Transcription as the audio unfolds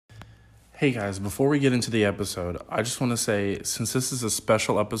Hey guys, before we get into the episode, I just want to say, since this is a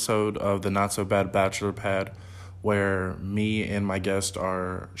special episode of the Not So Bad Bachelor Pad, where me and my guest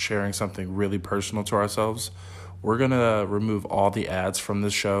are sharing something really personal to ourselves, we're going to remove all the ads from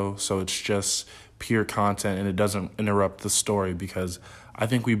this show so it's just pure content and it doesn't interrupt the story, because I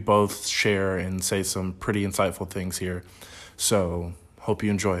think we both share and say some pretty insightful things here. So, hope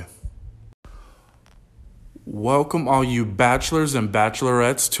you enjoy. Welcome all you bachelors and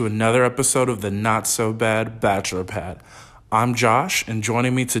bachelorettes to another episode of the Not So Bad Bachelor Pad. I'm Josh, and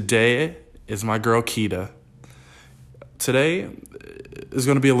joining me today is my girl Keita. Today is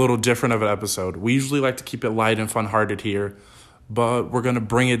going to be a little different of an episode. We usually like to keep it light and fun-hearted here, but we're going to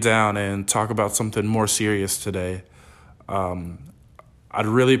bring it down and talk about something more serious today. I'd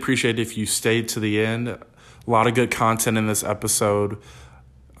really appreciate it if you stayed to the end. A lot of good content in this episode.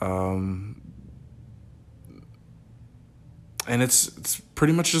 And it's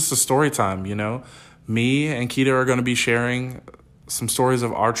pretty much just a story time, you know? Me and Keita are going to be sharing some stories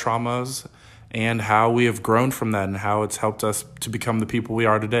of our traumas and how we have grown from that and how it's helped us to become the people we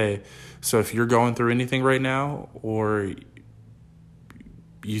are today. So if you're going through anything right now or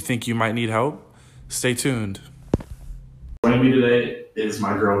you think you might need help, stay tuned. Joining me today is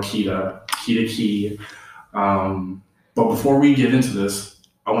my girl Keita Key. But before we get into this,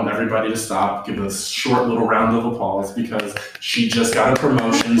 I want everybody to stop, give a short little round of applause, because she just got a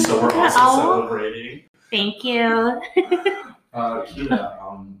promotion, so we're also celebrating. Thank you.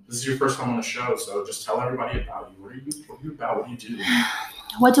 Keita, this is your first time on the show, so just tell everybody about you. What are you about? What do you do?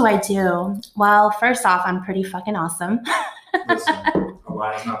 What do I do? Well, first off, I'm pretty fucking awesome. Listen, a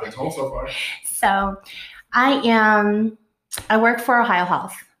lie has not been told so far. So I work for Ohio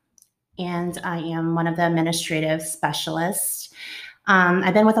Health, and I am one of the administrative specialists.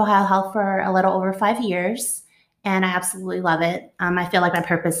 I've been with Ohio Health for a little over 5 years, and I absolutely love it. I feel like my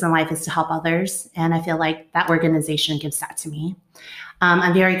purpose in life is to help others, and I feel like that organization gives that to me.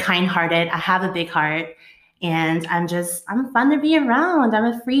 I'm very kind-hearted. I have a big heart, and I'm fun to be around. I'm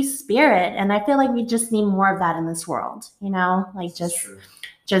a free spirit, and I feel like we just need more of that in this world, you know? Like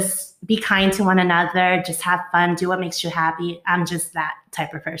just be kind to one another, just have fun, do what makes you happy. I'm just that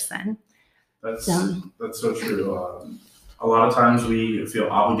type of person. That's so true. A lot of times we feel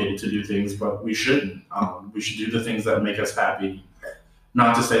obligated to do things, but we shouldn't. We should do the things that make us happy.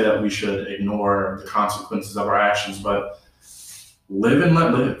 Not to say that we should ignore the consequences of our actions, but live and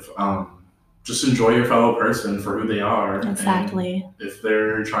let live. Just enjoy your fellow person for who they are. Exactly. And if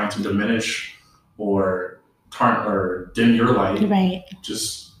they're trying to diminish or dim your light, right,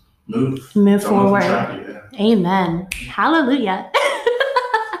 just move forward. Amen. Hallelujah.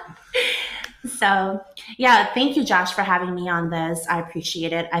 So, yeah, thank you, Josh, for having me on this. I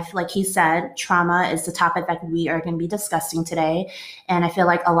appreciate it. I feel like he said trauma is the topic that we are going to be discussing today. And I feel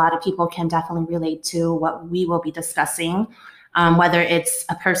like a lot of people can definitely relate to what we will be discussing, whether it's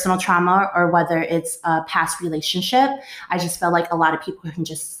a personal trauma or whether it's a past relationship. I just feel like a lot of people can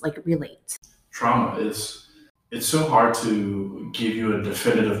just relate. Trauma it's so hard to give you a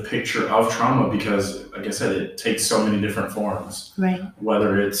definitive picture of trauma because, like I said, it takes so many different forms. Right.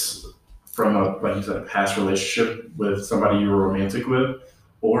 Whether it's from a past relationship with somebody you were romantic with,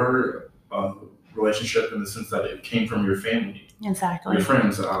 or a relationship in the sense that it came from your family. Exactly. Your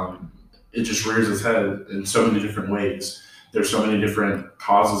friends. It just rears its head in so many different ways. There's so many different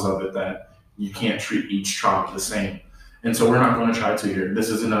causes of it that you can't treat each trauma the same. And so we're not going to try to here. This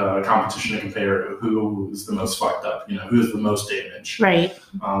isn't a competition to compare who is the most fucked up, who is the most damaged. Right.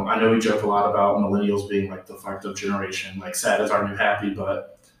 I know we joke a lot about millennials being like the fucked up generation, like sad is our new happy,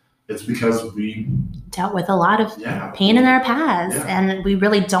 but it's because we dealt with a lot of pain in our past, and we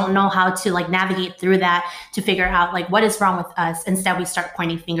really don't know how to navigate through that to figure out what is wrong with us. Instead, we start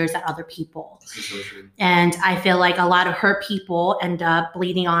pointing fingers at other people. This is so true. And I feel like a lot of hurt people end up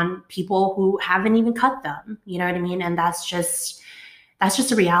bleeding on people who haven't even cut them. You know what I mean? And that's just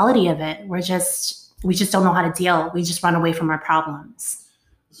the reality of it. We just don't know how to deal. We just run away from our problems.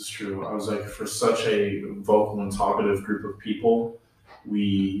 This is true. I was for such a vocal and talkative group of people,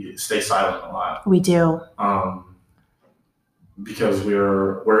 we stay silent a lot. We do. Because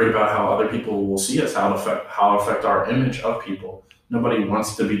we're worried about how other people will see us, how affect our image of people. Nobody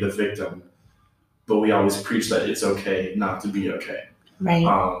wants to be the victim, but we always preach that it's okay not to be okay.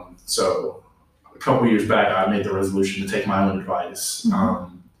 Right. So a couple years back, I made the resolution to take my own advice.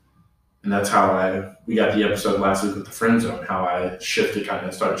 Mm-hmm. And that's how we got the episode last week with the friend zone, how I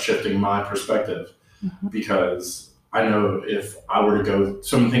started shifting my perspective. Mm-hmm. Because I know if I were to go,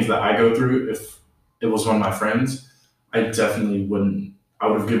 some of the things that I go through, if it was one of my friends, I would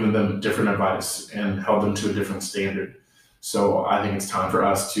have given them different advice and held them to a different standard. So I think it's time for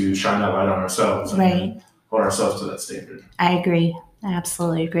us to shine that light on ourselves Right. and hold ourselves to that standard. I agree. I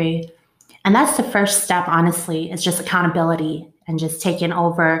absolutely agree. And that's the first step, honestly, is just accountability and just taking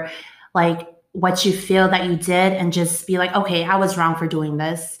over like what you feel that you did and just be like, okay, I was wrong for doing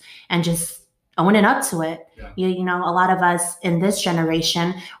this and just owning up to it. Yeah. You know, a lot of us in this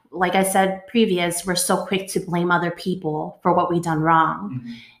generation, like I said previous, we're so quick to blame other people for what we've done wrong.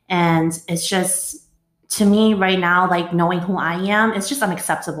 Mm-hmm. And it's just, to me right now, like knowing who I am, it's just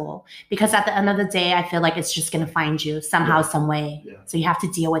unacceptable because at the end of the day, I feel like it's just going to find you somehow, Yeah. some way. Yeah. So you have to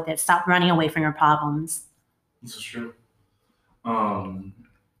deal with it. Stop running away from your problems. This is true.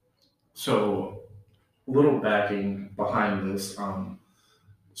 So a little backing behind this.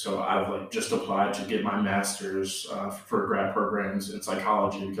 So I've like just applied to get my master's for grad programs in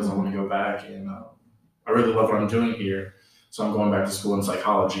psychology because I want to go back and I really love what I'm doing here. So I'm going back to school in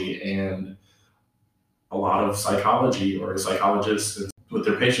psychology, and a lot of psychology or psychologists with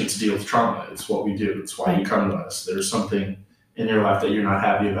their patients deal with trauma. It's what we do. It's why you come to us. There's something in your life that you're not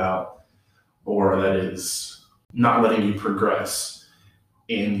happy about or that is not letting you progress,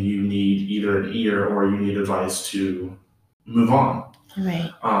 and you need either an ear or you need advice to move on.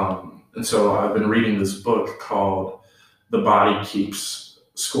 Right. And so I've been reading this book called The Body Keeps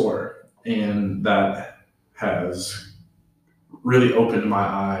Score, and that has really opened my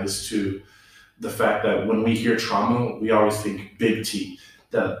eyes to the fact that when we hear trauma, we always think big T,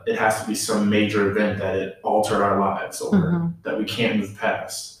 that it has to be some major event that it altered our lives or that we can't move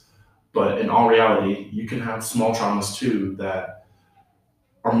past. But in all reality, you can have small traumas too that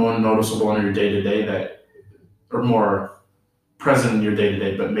are more noticeable in your day-to-day, that are more present in your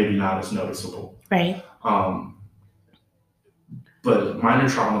day-to-day, but maybe not as noticeable. Right. But minor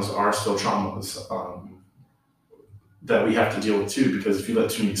traumas are still traumas that we have to deal with too, because if you let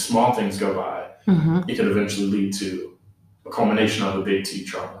too many small things go by, it could eventually lead to a culmination of a big T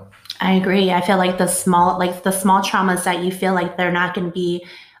trauma. I agree. I feel like the small traumas that you feel like they're not going to be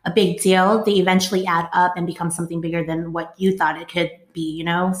a big deal, they eventually add up and become something bigger than what you thought it could be, you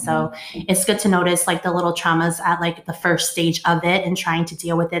know? So it's good to notice like the little traumas at like the first stage of it and trying to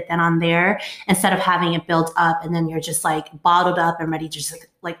deal with it then on there, instead of having it build up and then you're just like bottled up and ready to just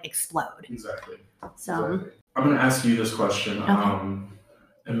like explode. Exactly. So exactly. I'm going to ask you this question,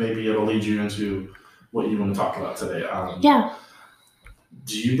 and maybe it'll lead you into what you want to talk about today. Yeah.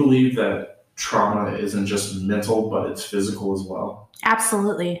 Do you believe that trauma isn't just mental, but it's physical as well?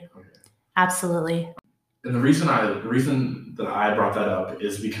 Absolutely. Okay. Absolutely. And the reason that I brought that up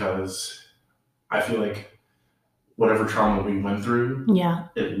is because I feel like whatever trauma we went through,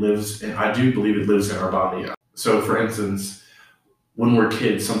 it lives, and I do believe it lives in our body. So for instance, when we're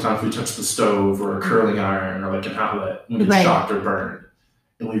kids, sometimes we touch the stove or a curling iron or like an outlet, we get shocked or burned.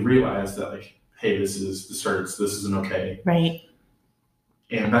 And we realize that like, hey, this hurts, this isn't okay. Right.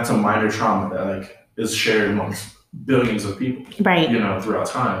 And that's a minor trauma that like is shared amongst billions of people, you know, throughout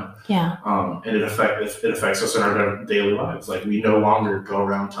time. Yeah. And it affects us in our daily lives. Like we no longer go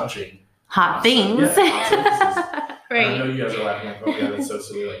around touching hot things. Hot surfaces. Right. And I know you guys are laughing like, oh yeah, that's so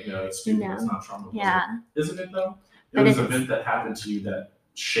silly. Like, no, it's stupid. No. It's not trauma. Yeah. Isn't it though? It was an event that happened to you that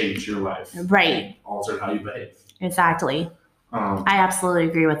shaped your life. Right. Altered how you behave. Exactly. I absolutely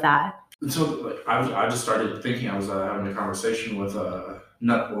agree with that. And so like, I just started thinking, I was having a conversation with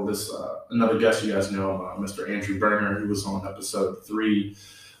another guest you guys know, Mr. Andrew Berner, who was on episode 3,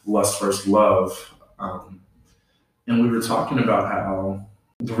 Lust First Love. And we were talking about how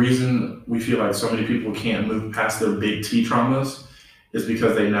the reason we feel like so many people can't move past their big T traumas is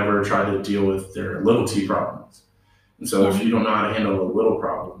because they never try to deal with their little T problems. And so if you don't know how to handle a little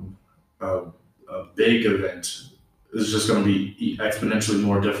problem, a big event is just going to be exponentially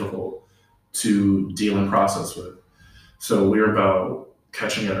more difficult to deal and process with. So we're about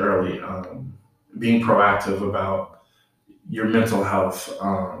catching it early, being proactive about your mental health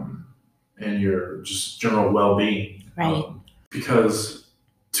and your just general well-being. Right. Because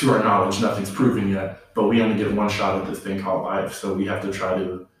to our knowledge, nothing's proven yet, but we only get one shot at this thing called life. So we have to try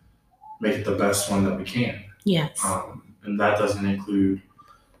to make it the best one that we can. Yes. And that doesn't include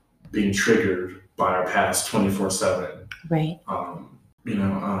being triggered by our past 24/7. Right.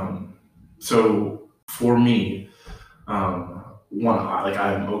 So for me, I'm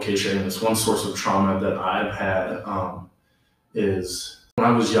okay sharing this. One source of trauma that I've had is when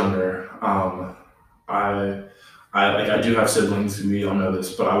I was younger. I do have siblings. We all know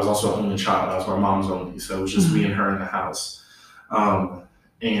this, but I was also an only child. I was my mom's only, so it was just me and her in the house.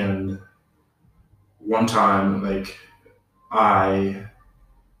 And one time, like I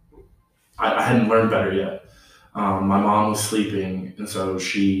hadn't learned better yet. My mom was sleeping, and so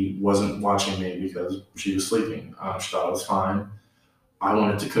she wasn't watching me because she was sleeping. She thought I was fine. I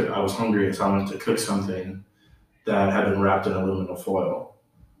wanted to cook. I was hungry, so I wanted to cook something that had been wrapped in aluminum foil.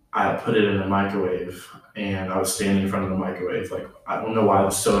 I put it in the microwave, and I was standing in front of the microwave. Like, I don't know why it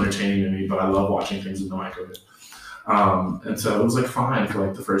was so entertaining to me, but I love watching things in the microwave. And so it was like fine for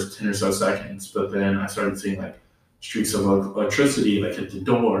like the first 10 or so seconds, but then I started seeing like streaks of electricity like hit the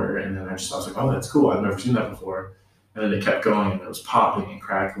door, and then I was like, oh, that's cool. I've never seen that before. And then it kept going, and it was popping and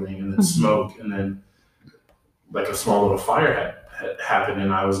crackling, and then smoke, and then like a small little fire had happened,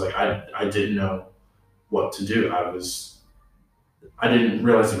 and I was like, I didn't know what to do. I didn't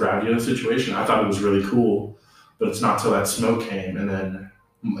realize the gravity of the situation. I thought it was really cool, but it's not till that smoke came, and then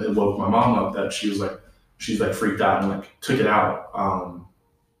it woke my mom up that she's like freaked out and like took it out.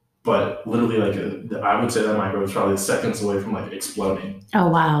 But literally, like I would say that microwave was probably seconds away from like exploding, Oh,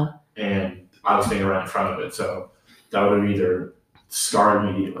 wow. and I was standing right in front of it, so that would have either scarred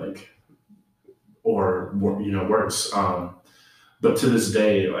me, like, or worse. But to this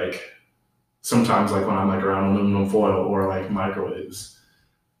day, like sometimes, like when I'm like around aluminum foil or like microwaves,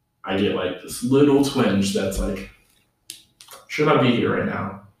 I get like this little twinge that's like, should I be here right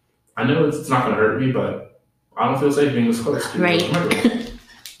now? I know it's not going to hurt me, but I don't feel safe being this close to Right. the microwave.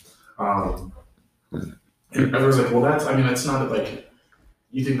 And everyone's like, well, that's not like,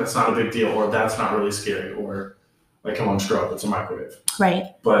 you think that's not a big deal, or that's not really scary, or like, come on, screw up, it's a microwave.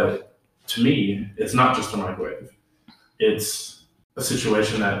 Right. But to me, it's not just a microwave. It's a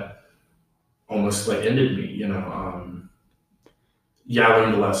situation that almost like ended me, yeah, I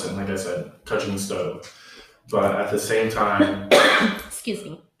learned a lesson, like I said, touching the stove. But at the same time, Excuse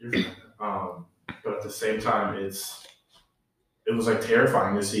me. but at the same time, it was like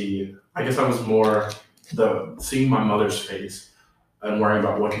terrifying to see. I guess I was more seeing my mother's face and worrying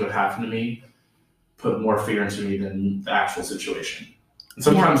about what could have happened to me put more fear into me than the actual situation. And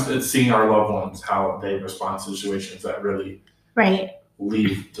sometimes it's seeing our loved ones, how they respond to situations that really Right.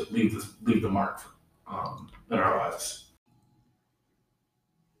 leave the mark in our lives.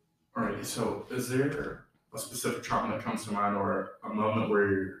 All right. So, is there a specific trauma that comes to mind, or a moment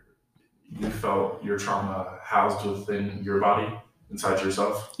where you felt your trauma housed within your body, inside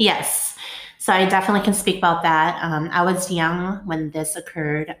yourself? Yes. So I definitely can speak about that. I was young when this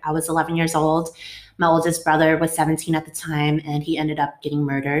occurred. I was 11 years old. My oldest brother was 17 at the time, and he ended up getting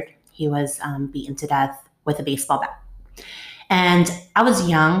murdered. He was beaten to death with a baseball bat. And I was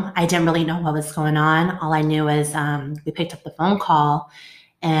young. I didn't really know what was going on. All I knew is we picked up the phone call,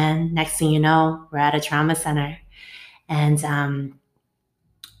 and next thing you know, we're at a trauma center. And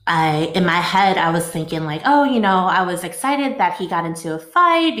in my head, I was thinking like, oh, I was excited that he got into a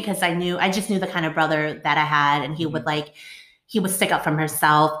fight because I just knew the kind of brother that I had, and he would stick up for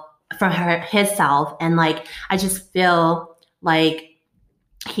himself, and like I just feel like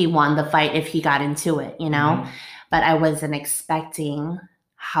he won the fight if he got into it, Mm-hmm. But I wasn't expecting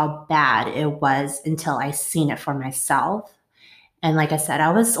how bad it was until I seen it for myself. And like I said,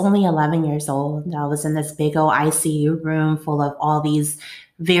 I was only 11 years old. I was in this big old ICU room full of all these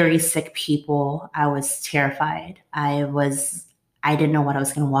very sick people. I was terrified. I didn't know what I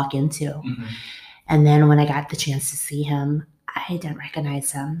was going to walk into. Mm-hmm. And then when I got the chance to see him, I didn't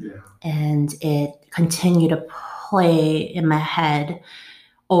recognize him. Yeah. And it continued to play in my head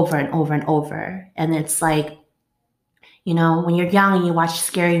over and over and over. And it's like, when you're young and you watch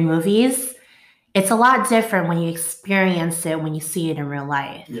scary movies, it's a lot different when you experience it, when you see it in real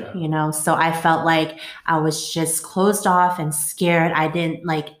life. Yeah. So I felt like I was just closed off and scared. I didn't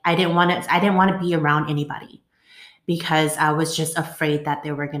want to be around anybody because I was just afraid that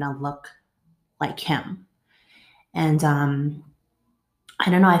they were going to look like him. And I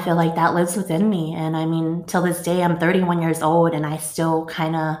don't know, I feel like that lives within me. And I mean, till this day, I'm 31 years old, and I still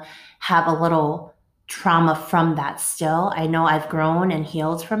kind of have a little trauma from that still. I know I've grown and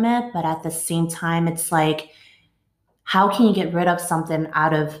healed from it, but at the same time, it's like, how can you get rid of something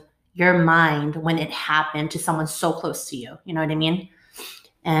out of your mind when it happened to someone so close to you? You know what I mean?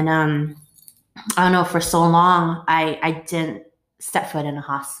 And I don't know, for so long, I didn't step foot in a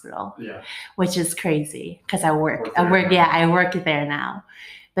hospital, which is crazy because I work there now.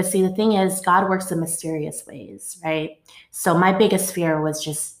 But see, the thing is, God works in mysterious ways, right? So my biggest fear was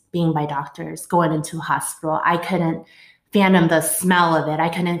just being by doctors, going into a hospital. I couldn't fathom the smell of it. I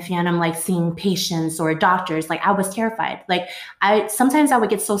couldn't fathom like seeing patients or doctors. Like I was terrified. Like sometimes I would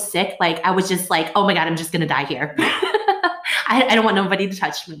get so sick, like I was just like, oh my God, I'm just gonna die here. I don't want nobody to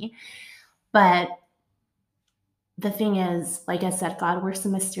touch me. But the thing is, like I said, God works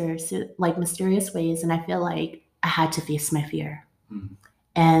in mysterious ways, and I feel like I had to face my fear. Mm-hmm.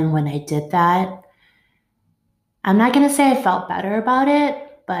 And when I did that, I'm not going to say I felt better about it,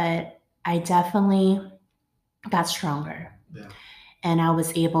 but I definitely got stronger. Yeah. And I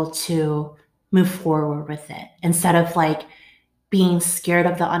was able to move forward with it instead of like being scared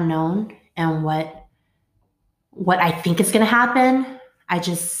of the unknown and what I think is going to happen. I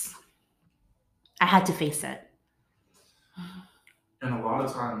had to face it. And a lot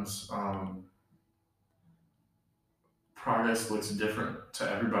of times, progress looks different to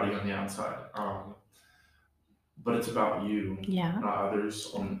everybody on the outside. But it's about you, Yeah. not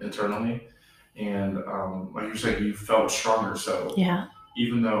others internally. And like you're saying, you felt stronger. So Yeah.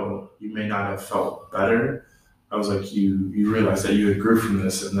 even though you may not have felt better, I was like, you realized that you had grew from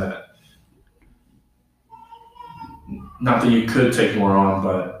this, and that not that you could take more on,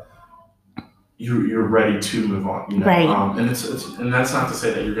 but you're ready to move on. You know? Right. And it's and that's not to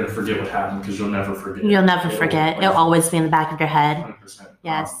say that you're going to forget what happened, because you'll never forget. You'll never forget. It'll always be in the back of your head. 100%.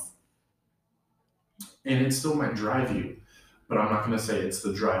 Yes. And it still might drive you, but I'm not going to say it's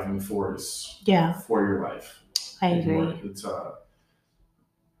the driving force Yeah. for your life. I agree. It's a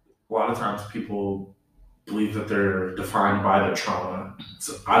lot of times people believe that they're defined by their trauma.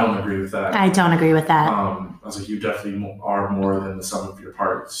 So I don't agree with that. I don't agree with that. I was like, you definitely are more than the sum of your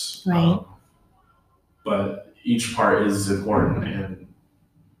parts. Right. But each part is important and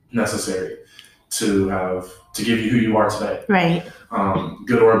necessary to give you who you are today. Right.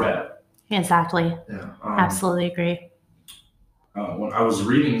 Good or bad. Exactly. Yeah. Absolutely agree. When I was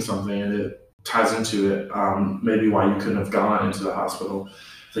reading something, and it ties into it, maybe why you couldn't have gone into the hospital.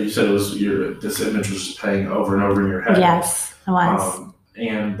 So you said it was this image was just playing over and over in your head. Yes, it was.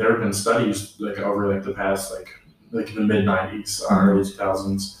 And there have been studies like over like the past like the mid 90s, early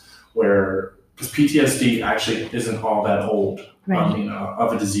 2000s, where because PTSD actually isn't all that old. Right. I mean,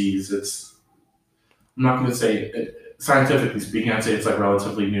 of a disease. I'm not going to say scientifically speaking, I'd say it's like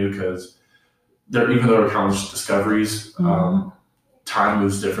relatively new, because even though there are countless discoveries, time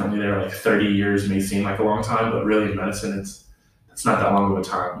moves differently. There, like 30 years may seem like a long time, but really in medicine, it's not that long of a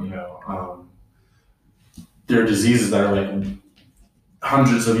time. You know, there are diseases that are like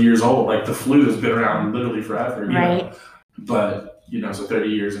hundreds of years old. Like the flu has been around literally forever. You Right. know? But so 30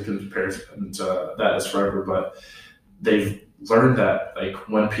 years in comparison to that is forever. But they've learned that like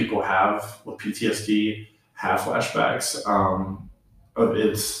when people with PTSD have flashbacks,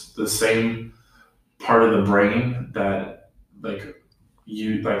 it's the same part of the brain that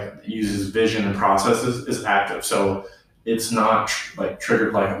uses vision and processes is active. So it's not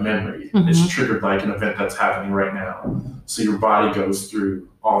triggered like a memory. Mm-hmm. It's triggered like an event that's happening right now. So your body goes through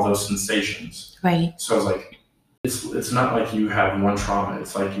all those sensations. Right. So it's like it's not like you have one trauma.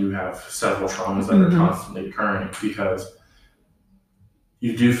 It's like you have several traumas that are constantly occurring, because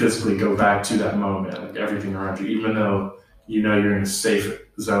you do physically go back to that moment, like everything around you, even though you're in a safe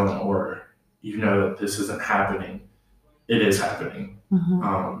zone, or that this isn't happening. It is happening,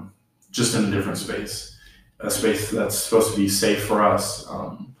 just in a different space, a space that's supposed to be safe for us,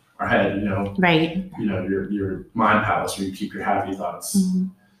 our head, Right. Your mind palace where you keep your happy thoughts.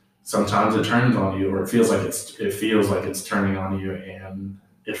 Sometimes it turns on you, or it feels like it's turning on you, and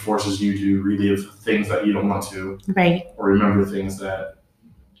it forces you to relive things that you don't want to, right, or remember things that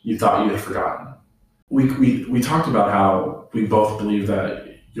you thought you had forgotten. We talked about how we both believe that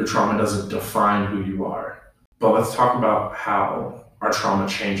your trauma doesn't define who you are, but let's talk about how our trauma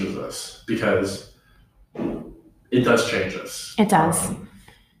changes us, because it does change us. It does.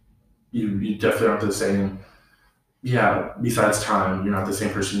 You definitely aren't the same. Yeah, besides time, you're not the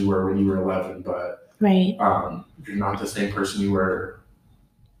same person you were when you were 11, but right, you're not the same person you were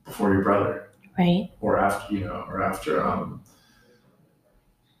before your brother, right, or after,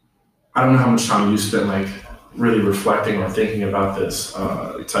 I don't know how much time you spent like really reflecting or thinking about this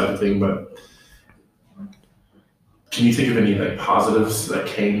type of thing, but can you think of any like positives that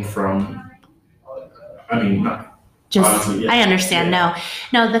came from? I mean, honestly, yeah. I understand. Yeah.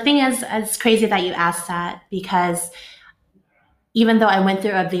 No. The thing is, it's crazy that you asked that, because even though I went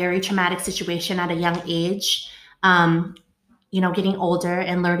through a very traumatic situation at a young age, getting older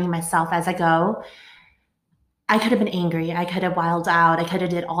and learning myself as I go, I could have been angry. I could have wilded out. I could have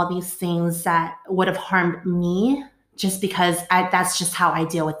did all these things that would have harmed me, just because that's just how I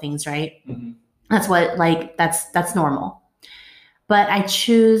deal with things, right? Mm-hmm. That's what, that's normal. But I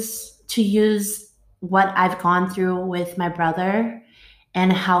choose to use what I've gone through with my brother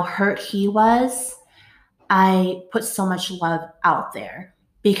and how hurt he was. I put so much love out there,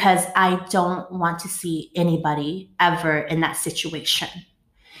 because I don't want to see anybody ever in that situation.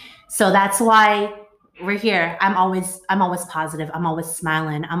 So that's why we're here. I'm always positive. I'm always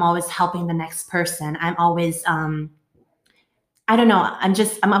smiling. I'm always helping the next person. I'm always I don't know.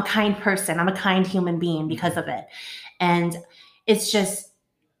 I'm a kind person. I'm a kind human being because of it. And it's just,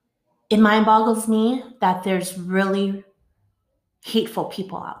 it mind boggles me that there's really hateful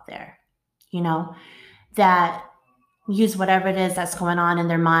people out there, you know, that use whatever it is that's going on in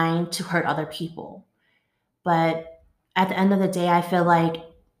their mind to hurt other people. But at the end of the day, I feel like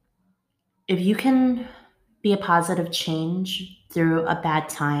if you can be a positive change through a bad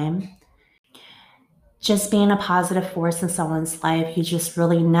time, just being a positive force in someone's life, you just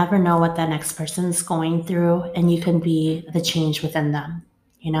really never know what that next person is going through, and you can be the change within them,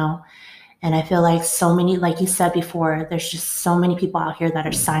 you know? And I feel like so many, like you said before, there's just so many people out here that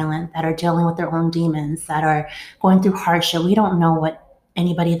are silent, that are dealing with their own demons, that are going through hardship. We don't know what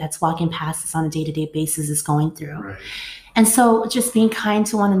anybody that's walking past us on a day-to-day basis is going through. Right. And so just being kind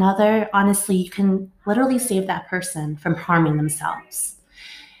to one another, honestly, you can literally save that person from harming themselves.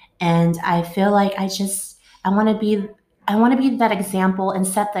 And I feel like I want to be that example and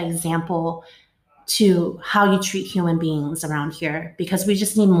set the example to how you treat human beings around here, because we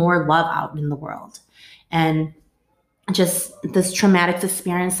just need more love out in the world. And just this traumatic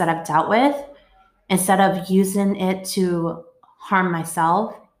experience that I've dealt with, instead of using it to harm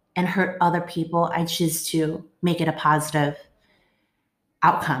myself and hurt other people, I choose to make it a positive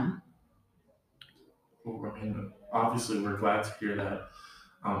outcome. Well, I mean, obviously, we're glad to hear that.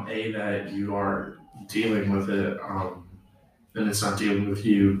 A, that you are dealing with it, and it's not dealing with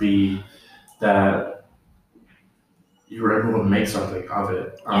you. B, that you were able to make something of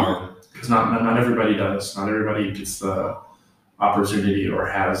it. Because not everybody does. Not everybody gets the opportunity or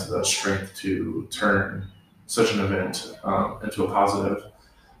has the strength to turn such an event into a positive.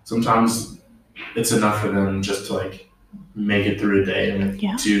 Sometimes it's enough for them just to like make it through a day and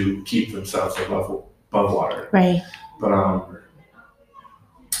to keep themselves above water. Right. But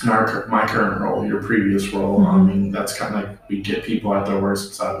in my current role, your previous role, I mean, that's kind of like we get people at their worst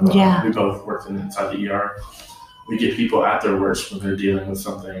inside of we both worked inside the ER. We get people at their worst when they're dealing with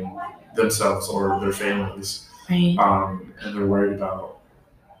something themselves or their families. Right. And they're worried about,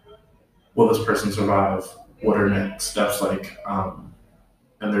 will this person survive? What are next steps like?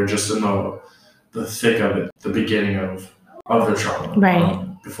 And they're just in the thick of it, the beginning of their trauma.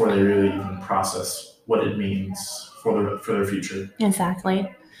 Right. Before they really even process what it means for their future.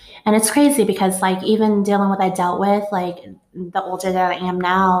 Exactly. And it's crazy because like even dealing with I dealt with, like the older that I am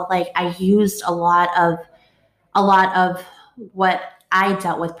now, like I used a lot of what I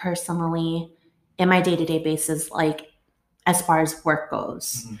dealt with personally in my day-to-day basis, like as far as work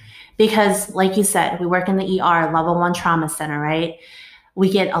goes. Because like you said, we work in the ER, level 1 trauma center, right?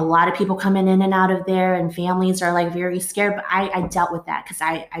 We get a lot of people coming in and out of there, and families are like very scared, but I dealt with that because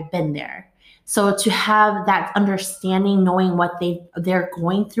I've been there. So to have that understanding, knowing what they're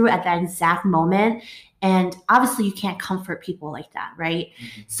going through at that exact moment, and obviously you can't comfort people like that, right?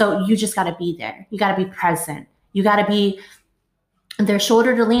 So you just got to be there. You got to be present. You got to be their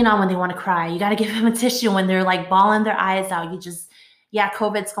shoulder to lean on when they want to cry. You got to give them a tissue when they're like bawling their eyes out.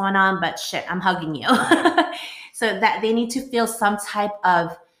 COVID's going on, but shit, I'm hugging you. So that they need to feel some type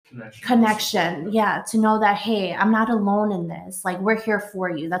of connection. Yeah, to know that, hey, I'm not alone in this. Like, we're here for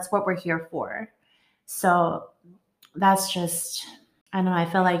you. That's what we're here for. So that's just, I don't know, I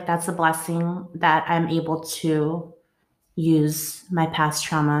feel like that's a blessing that I'm able to use my past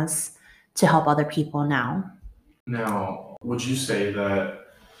traumas to help other people now. Now, would you say that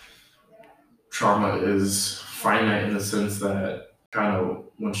trauma is finite in the sense that kind of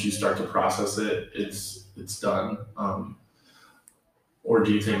once you start to process it, it's done? Or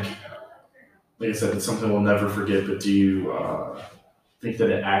do you think, like I said, it's something we'll never forget, but do you think that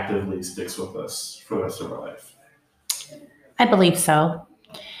it actively sticks with us for the rest of our life? I believe so.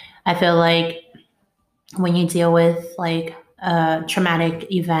 I feel like when you deal with like a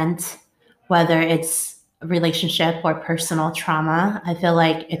traumatic event, whether it's a relationship or personal trauma, I feel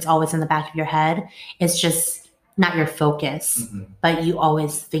like it's always in the back of your head. It's just not your focus, but you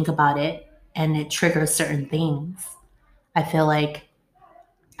always think about it and it triggers certain things. I feel like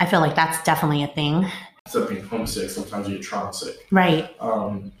that's definitely a thing. So being homesick, sometimes you get trauma sick. Right.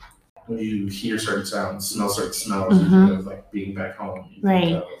 When you hear certain sounds, smell certain smells, you think of like being back home. You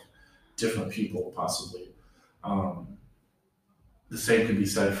think of different people possibly. The same can be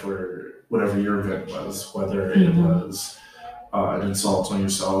said for whatever your event was, whether it was an insult on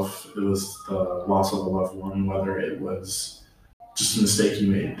yourself, it was the loss of a loved one, whether it was just a mistake you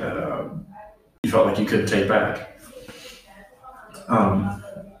made that you felt like you couldn't take back.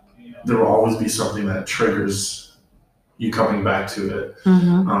 There will always be something that triggers you coming back to it.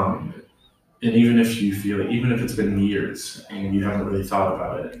 And even if you feel it, even if it's been years and you haven't really thought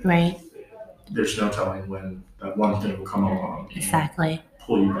about it, right, there's no telling when that one thing will come along and Exactly.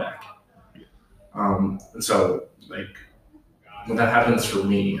 pull you back. And so, like, when that happens for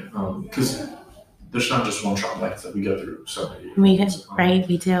me, because there's not just one trauma, like I said, we go through so many. Right,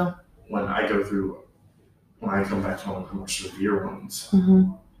 we do. When I come back to one of the more severe ones,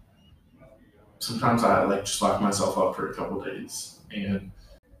 sometimes I like just lock myself up for a couple of days and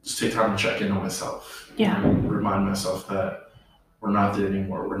just take time to check in on myself. Yeah. And remind myself that we're not there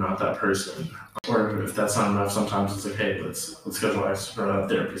anymore. We're not that person. Or if that's not enough, sometimes it's like, hey, let's schedule a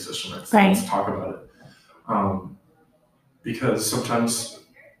therapy session. Let's talk about it. Because sometimes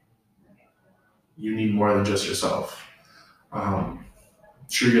you need more than just yourself.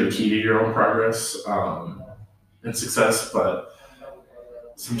 Sure, you're the key to your own progress and success, but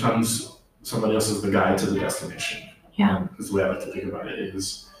sometimes somebody else is the guide to the destination. Yeah. Is the way I like to think about it,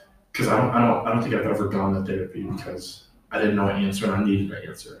 is because I don't think I've ever gone to therapy because I didn't know an answer and I needed an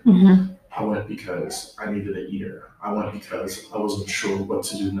answer. I went because I needed an eater. I went because I wasn't sure what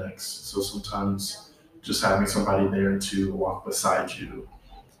to do next. So sometimes just having somebody there to walk beside you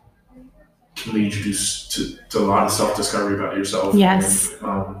can lead you to a lot of self-discovery about yourself. Yes.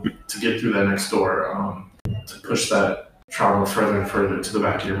 And, to get through that next door, to push that trauma further and further to the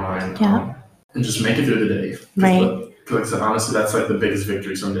back of your mind. Yeah. And just make it through the day. Right. Because like I said, honestly, that's like the biggest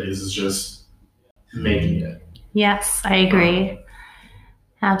victory some days, is just making it. Yes, I agree.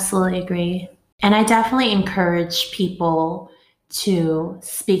 Absolutely agree. And I definitely encourage people to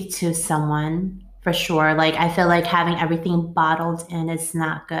speak to someone, for sure. Like, I feel like having everything bottled in is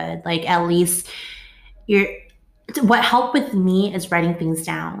not good. Like, at least what helped with me is writing things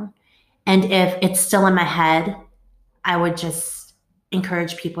down. And if it's still in my head, I would just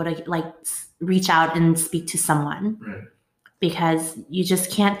encourage people to like reach out and speak to someone. Right. Because you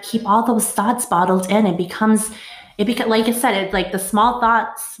just can't keep all those thoughts bottled in. It becomes like I said, it's like the small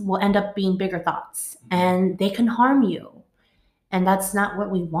thoughts will end up being bigger thoughts, and they can harm you. And that's not what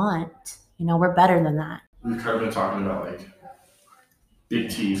we want. We're better than that. We've kind of been talking about like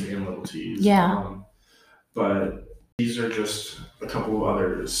big T's and little T's. Yeah. But these are just a couple of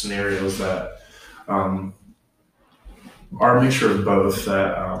other scenarios that are a mixture of both,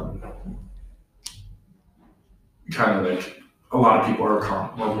 that kind of like a lot of people are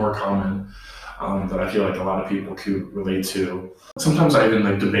more common, that I feel like a lot of people could relate to. Sometimes I even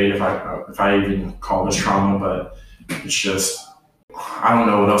like debate if I even call this trauma, but it's just, I don't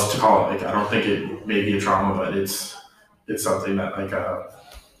know what else to call it. Like, I don't think it may be a trauma, but it's something that like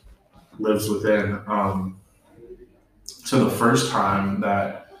lives within. So the first time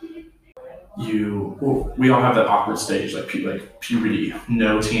that we all have that awkward stage, like puberty.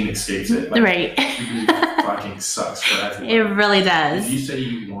 No teen escapes it. Like, right. Puberty fucking sucks for everyone. It really does. If you say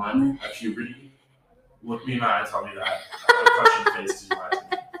you won at puberty, look me in the eye and tell me that. I'll punch your face to lie to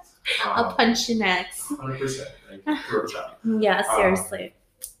me. I'll punch you next. 100%. Like, grow up. Yeah, seriously.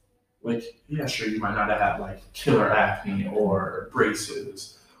 Like, yeah, sure, you might not have had like killer acne or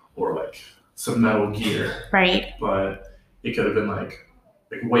braces or like some metal gear. Right. But it could have been like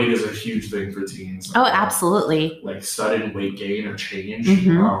weight is a huge thing for teens. Oh, absolutely. Like sudden weight gain or change.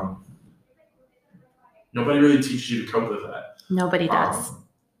 Mm-hmm. Nobody really teaches you to cope with that. Nobody does.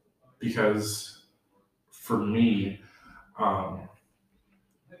 Because for me, I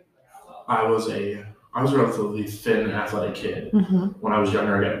was a relatively thin and athletic kid. Mm-hmm. When I was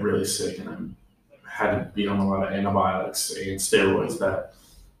younger, I got really sick and I had to be on a lot of antibiotics and steroids that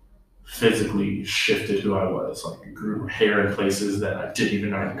physically shifted who I was. Like, I grew hair in places that I didn't even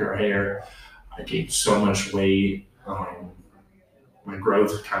know I could grow hair. I gained so much weight. My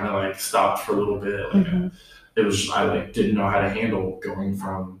growth kind of like stopped for a little bit. Like, I like didn't know how to handle going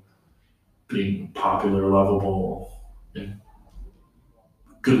from being popular, lovable, and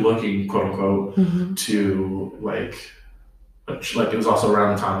good looking, quote unquote, to like it was also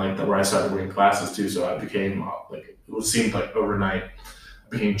around the time like where I started wearing glasses too. So I became seemed like overnight I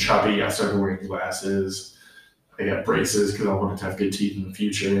became chubby. I started wearing glasses. I got braces because I wanted to have good teeth in the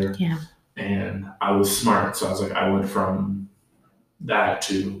future. Yeah. And I was smart, so I was like, I went from that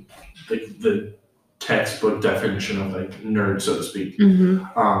to the textbook definition of like nerd, so to speak.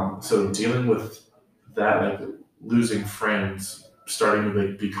 So dealing with that, like losing friends, starting to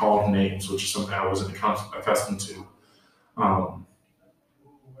like be called names, which is something I wasn't accustomed to.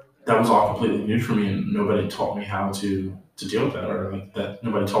 That was all completely new for me, and nobody taught me how to deal with that, or like that.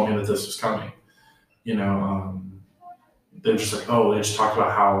 Nobody told me that this was coming. They're just like, oh, they just talked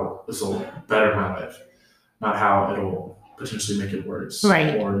about how this will better my life, not how it'll potentially make it worse,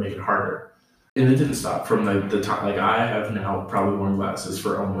 right, or make it harder. And it didn't stop from the time. Like, I have now probably worn glasses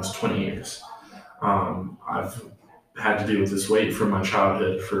for almost 20 years. I've had to deal with this weight from my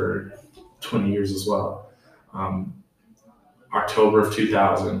childhood for 20 years as well. October of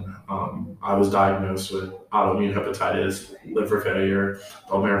 2000, I was diagnosed with autoimmune hepatitis, liver failure,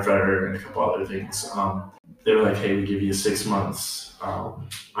 bone marrow failure, and a couple other things. They were like, hey, we give you 6 months.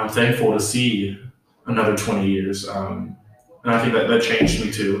 I'm thankful to see another 20 years. And I think that changed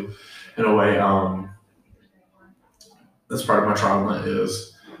me too, in a way. That's part of my trauma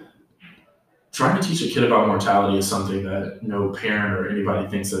is trying to teach a kid about mortality is something that no parent or anybody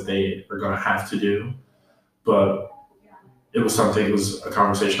thinks that they are going to have to do. But it was a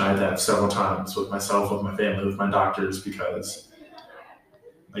conversation I had to have several times with myself, with my family, with my doctors, because,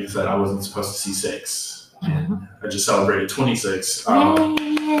 like I said, I wasn't supposed to see 6. And I just celebrated 26.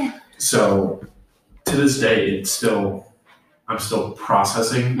 So to this day, I'm still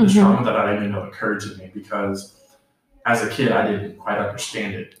processing this trauma that I didn't even know occurred to me, because as a kid, I didn't quite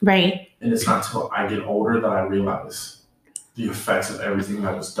understand it. Right. And it's not until I get older that I realize the effects of everything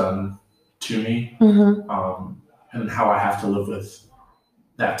that was done to me, and how I have to live with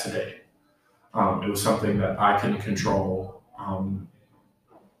that today. It was something that I couldn't control,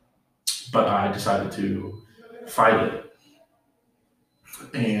 but I decided to fight it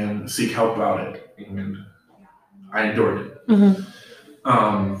and seek help about it, and I endured it.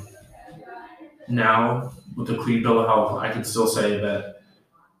 Now, with the clean bill of health, I can still say that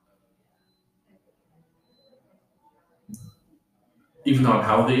even though I'm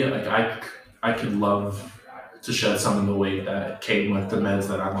healthy, like I could love to shed some of the weight that came with the meds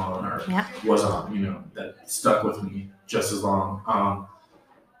that I'm on or was on, that stuck with me just as long.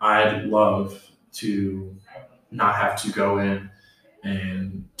 I'd love to not have to go in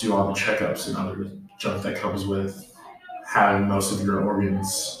and do all the checkups and other junk that comes with having most of your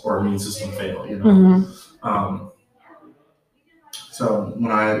organs or immune system fail, So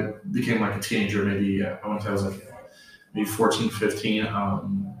when I became like a teenager, maybe I want to say I was like maybe 14,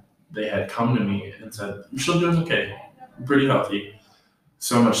 15, they had come to me and said, "You're still doing okay. You're pretty healthy."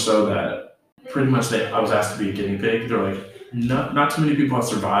 So much so that pretty much I was asked to be a guinea pig. They're like, not too many people have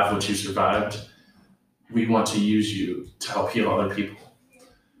survived what you survived. We want to use you to help heal other people.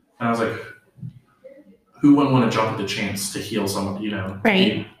 And I was like, who wouldn't want to jump at the chance to heal someone,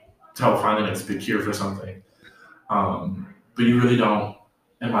 right, to help find the next big cure for something. But you really don't.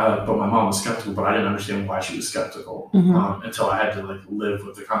 And my mom was skeptical, but I didn't understand why she was skeptical until I had to live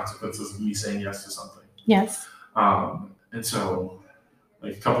with the consequences of me saying yes to something. Yes. And so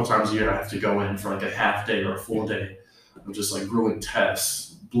a couple times a year, I have to go in for a half day or a full day of just grueling tests,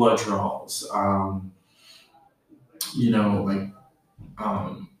 blood draws,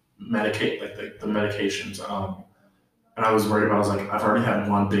 medicate the medications. And I was worried about. I was like, I've already had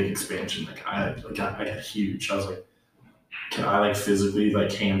one big expansion. I got huge. I was like, can I physically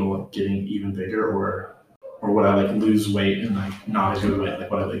handle getting even bigger, or would I lose weight and not a good weight?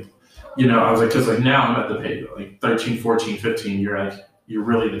 What I was because now I'm at the page 13, 14, 15. You're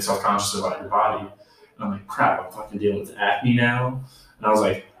really self-conscious about your body, and I'm like, crap, I'm fucking dealing with acne now. And I was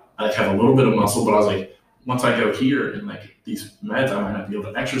I have a little bit of muscle, but I was once I go here and these meds, I might not be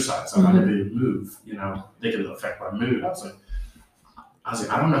able to exercise. I might not be able to move. They could affect my mood. I was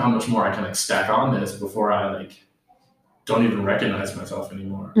I don't know how much more I can stack on this before I don't even recognize myself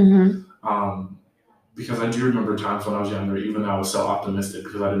anymore. Because I do remember times when I was younger, even though I was so optimistic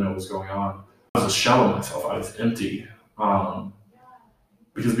because I didn't know what was going on, I was a shell of myself. I was empty.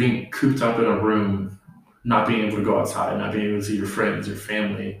 Because being cooped up in a room, not being able to go outside, not being able to see your friends, your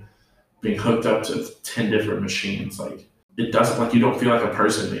family, being hooked up to 10 different machines, it doesn't, you don't feel like a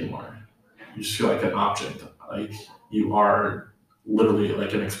person anymore. You just feel like an object. You are literally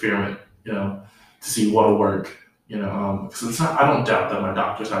an experiment, to see what'll work. Because it's not. I don't doubt that my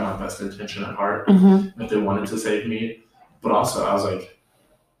doctors have my best intention at heart if they wanted to save me. But also, I was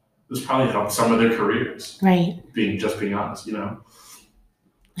this probably helped some of their careers. Right. Being honest,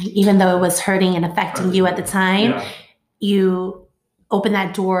 Even though it was hurting and affecting you at the time, you opened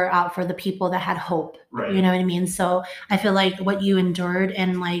that door out for the people that had hope. Right. You know what I mean? So I feel what you endured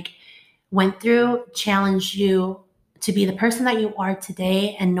and went through challenged you to be the person that you are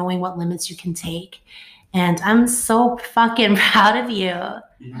today and knowing what limits you can take. And I'm so fucking proud of you. Yeah.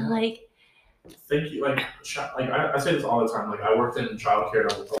 Thank you. I say this all the time. I worked in childcare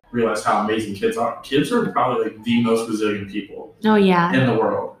and I realized how amazing kids are. Kids are probably the most resilient people. Oh yeah. In the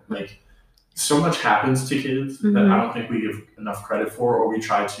world. So much happens to kids that I don't think we give enough credit for, or we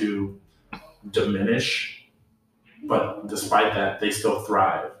try to diminish. But despite that, they still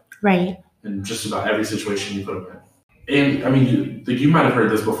thrive. Right. In just about every situation you put them in. And I mean, you might have heard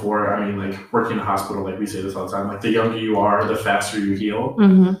this before. I mean, working in a hospital, we say this all the time. The younger you are, the faster you heal.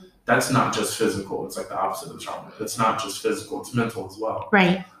 That's not just physical. It's the opposite of trauma. It's not just physical. It's mental as well.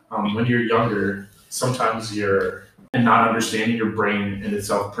 Right. When you're younger, sometimes and not understanding your brain in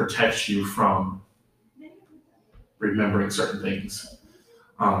itself protects you from remembering certain things,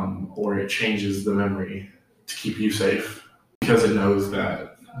 or it changes the memory to keep you safe because it knows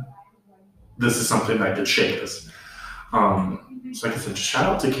that this is something that could shake us. So like I said, shout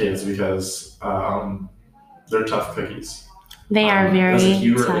out to kids because they're tough cookies. They are very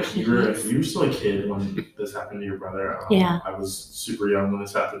tough. You were still a kid when this happened to your brother. I was super young when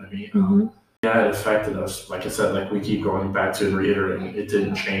this happened to me. Yeah, it affected us. Like I said, like we keep going back to and reiterating, it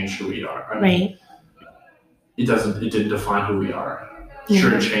didn't change who we are. I mean, it didn't define who we are.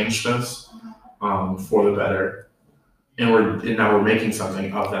 Sure, it changed us for the better. And now we're making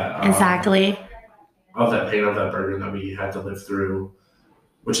something of that. Exactly. Of that pain, of that burden that we had to live through,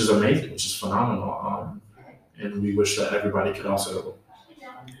 which is amazing, which is phenomenal. And we wish that everybody could also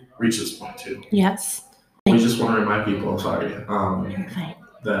reach this point too. Yes. We just want to remind people,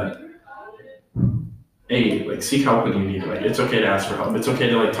 that like seek help when you need it. Like it's okay to ask for help. It's okay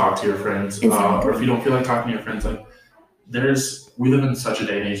to like talk to your friends. Exactly. Or if you don't feel like talking to your friends, like we live in such a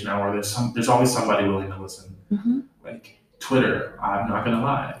day and age now where there's always somebody willing to listen. Like Twitter, I'm not gonna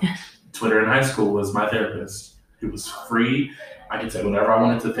lie. Twitter in high school was my therapist. It was free. I could say whatever I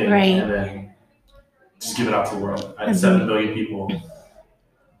wanted to think and then just give it out to the world. I had 7 billion people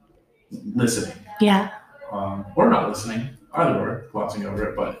listening. Yeah. Or not listening. Either or, glossing over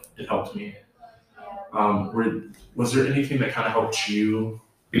it, but it helped me. Was there anything that kind of helped you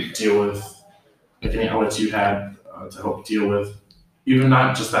deal with, like any outlets you had to help deal with, even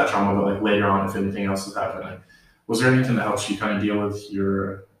not just that trauma, but like later on if anything else is happening? Was there anything that helps you kind of deal with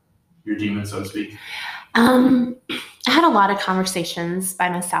your demons, so to speak? I had a lot of conversations by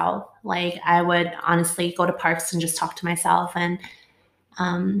myself. Like I would honestly go to parks and just talk to myself, and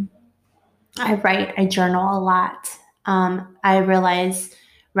I journal a lot. I realized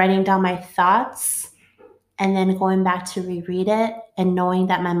writing down my thoughts and then going back to reread it and knowing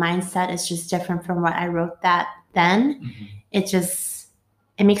that my mindset is just different from what I wrote that then,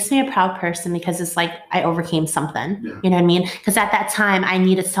 it makes me a proud person because it's like I overcame something. Yeah. You know what I mean? Because at that time I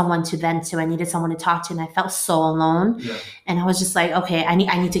needed someone to vent to. I needed someone to talk to, and I felt so alone. Yeah. And I was just like, okay, I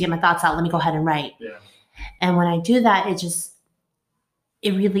need to get my thoughts out. Let me go ahead and write. Yeah. And when I do that,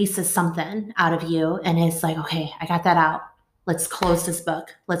 it releases something out of you, and it's like, okay, I got that out. Let's close this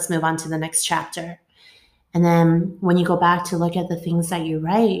book. Let's move on to the next chapter. And then when you go back to look at the things that you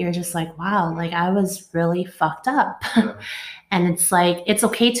write, you're just like, wow, like I was really fucked up. Yeah. And it's like, it's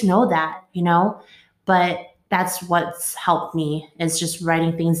okay to know that, but that's what's helped me is just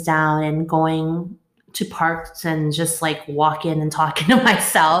writing things down and going to parks and just like walking and talking to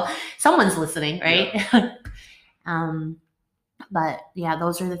myself. Someone's listening, right? Yeah. But yeah,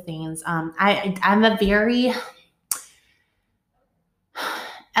 those are the things. I'm a very,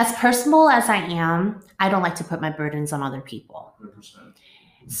 as personal as I am, I don't like to put my burdens on other people. 100%.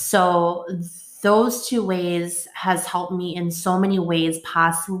 So those two ways has helped me in so many ways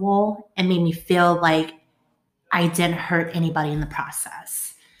possible and made me feel like I didn't hurt anybody in the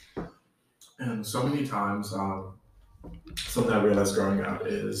process. And so many times, something I realized growing up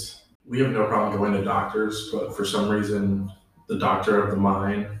is we have no problem going to doctors, but for some reason, the doctor of the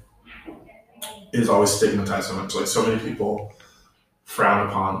mind is always stigmatized so much. Like so many people frown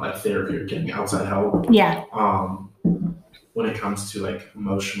upon like therapy or getting outside help. Yeah. When it comes to like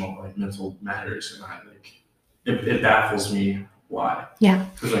emotional, like mental matters, and it baffles me why. Yeah.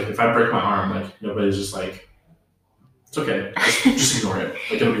 Because like if I break my arm, like nobody's just like, it's okay, just ignore it.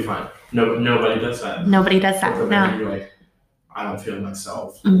 Like it'll be fine. Nobody does that. Nobody does that. No. You're like, I don't feel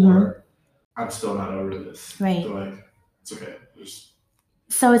myself, or I'm still not over this. Right. So like, it's okay.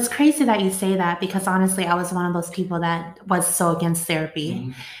 So it's crazy that you say that because honestly, I was one of those people that was so against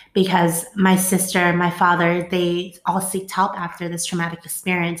therapy because my sister and my father, they all seeked help after this traumatic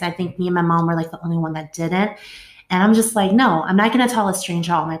experience. I think me and my mom were like the only one that didn't. And I'm just like, no, I'm not going to tell a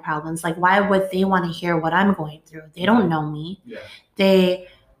stranger all my problems. Like, why would they want to hear what I'm going through? They don't know me. Yeah.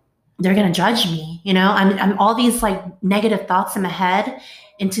 They're going to judge me. I'm all these like negative thoughts in my head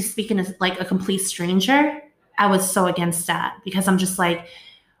into speaking to like a complete stranger. I was so against that because I'm just like,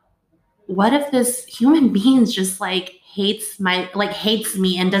 what if this human being just like hates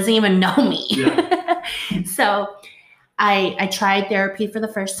me and doesn't even know me? Yeah. So I tried therapy for the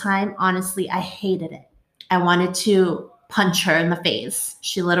first time. Honestly, I hated it. I wanted to punch her in the face.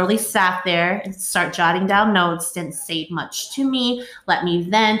 She literally sat there and started jotting down notes, didn't say much to me, let me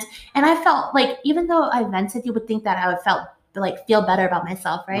vent. And I felt like, even though I vented, you would think that I would feel better about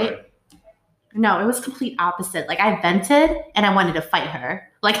myself, right? No, it was complete opposite. Like I vented and I wanted to fight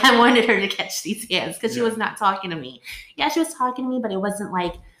her. Like I wanted her to catch these hands because she was not talking to me. Yeah, she was talking to me, but it wasn't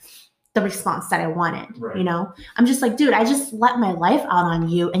like the response that I wanted. Right. You know, I'm just like, dude, I just let my life out on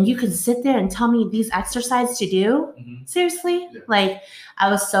you, and you can sit there and tell me these exercises to do. Seriously? Yeah. Like I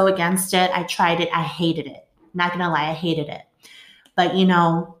was so against it. I tried it. I hated it. Not gonna lie, I hated it. But you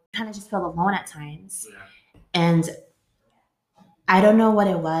know, kind of just felt alone at times. Yeah. And I don't know what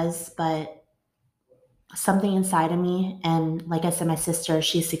it was, but something inside of me, and like I said, my sister,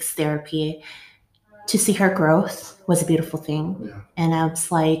 she seeks therapy. To see her growth was a beautiful thing. Yeah. And I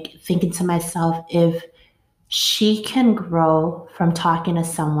was like thinking to myself, if she can grow from talking to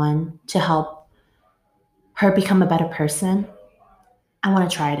someone to help her become a better person, I want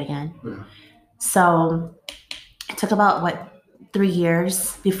to try it again. Yeah. So it took about 3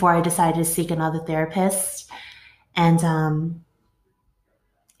 years before I decided to seek another therapist. And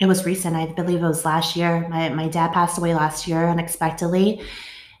it was recent. I believe it was last year. My dad passed away last year unexpectedly,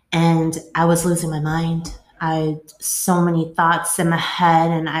 and I was losing my mind. I had so many thoughts in my head,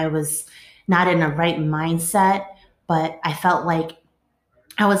 and I was not in the right mindset, but I felt like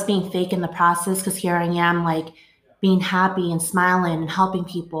I was being fake in the process because here I am, like being happy and smiling and helping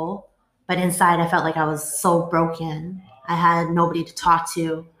people. But inside, I felt like I was so broken. I had nobody to talk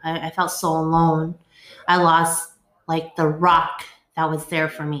to. I felt so alone. I lost like the rock that was there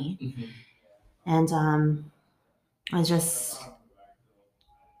for me. And I just,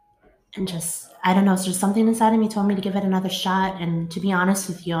 I don't know, it's just something inside of me told me to give it another shot. And to be honest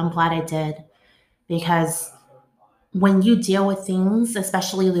with you, I'm glad I did. Because when you deal with things,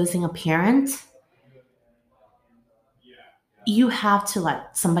 especially losing a parent, you have to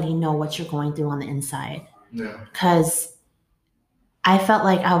let somebody know what you're going through on the inside. Yeah. Because I felt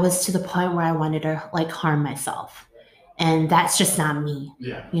like I was to the point where I wanted to like harm myself. And that's just not me.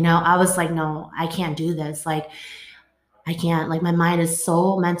 Yeah. You know, I was like, no, I can't do this. Like, I can't. Like, my mind is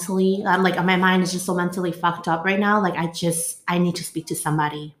so mentally, my mind is just so mentally fucked up right now. Like, I need to speak to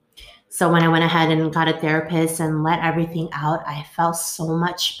somebody. So when I went ahead and got a therapist and let everything out, I felt so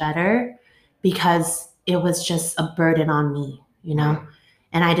much better because it was just a burden on me, you know?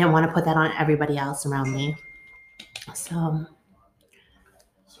 And I didn't want to put that on everybody else around me. So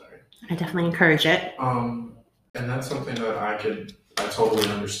I definitely encourage it. And that's something that I totally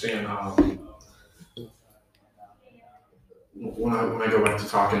understand. When I go back to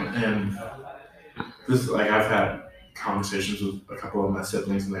talking, and this is like I've had conversations with a couple of my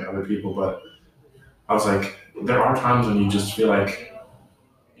siblings and the other people, but I was like, there are times when you just feel like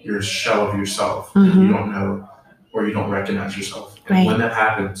you're a shell of yourself, and you don't know, or you don't recognize yourself. And when that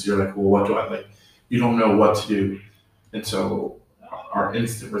happens, you're like, well, what do I like? You don't know what to do, and so our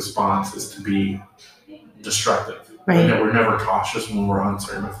instant response is to be destructive. Right. We're never cautious when we're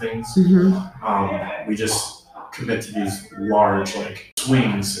uncertain of things. We just commit to these large like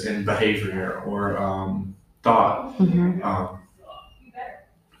swings in behavior or thought.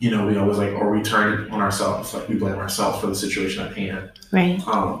 You know, we always like, or we turn it on ourselves, like we blame ourselves for the situation at hand. Right.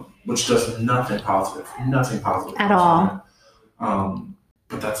 Which does nothing positive at all.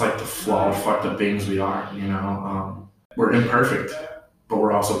 But that's like the flawed, fucked up beings we are, you know. We're imperfect, but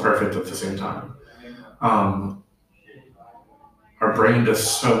we're also perfect at the same time. Our brain does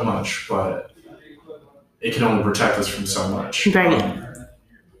so much, but it can only protect us from so much. Right.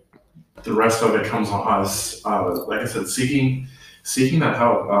 The rest of it comes on us. Like I said, seeking that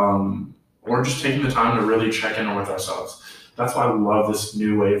help, or just taking the time to really check in with ourselves. That's why I love this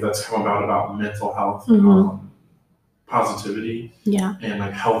new wave that's come about mental health, positivity, and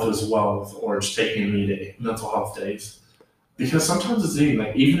like health is wealth, or just taking mental health days. Because sometimes it's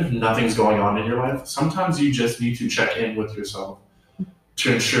like, even if nothing's going on in your life, sometimes you just need to check in with yourself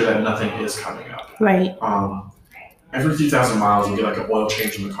to ensure that nothing is coming up. Right. Every 3,000 miles, you get like an oil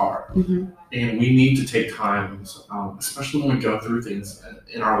change in the car. And we need to take time, especially when we go through things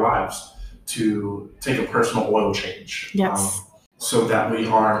in our lives, to take a personal oil change. Yes. So that we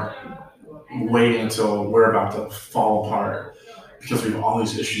aren't waiting until we're about to fall apart because we have all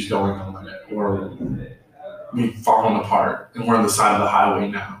these issues going on, or we've fallen apart and we're on the side of the highway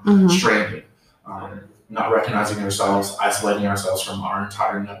now, stranded, not recognizing ourselves, isolating ourselves from our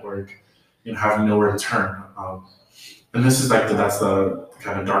entire network, and having nowhere to turn. And this is that's the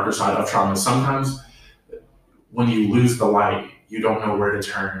kind of darker side of trauma. Sometimes when you lose the light, you don't know where to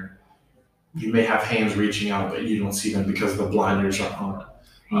turn. You may have hands reaching out, but you don't see them because the blinders are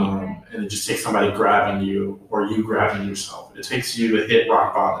on. And it just takes somebody grabbing you, or you grabbing yourself. It takes you to hit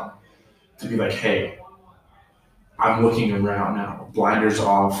rock bottom, to be like, hey, I'm looking around now. Blinders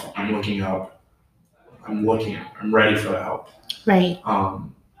off. I'm looking up. I'm ready for the help. Right.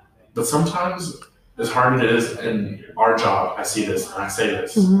 But sometimes as hard as it is in our job, I see this and I say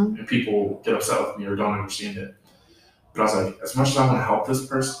this, and people get upset with me or don't understand it. But I was like, as much as I want to help this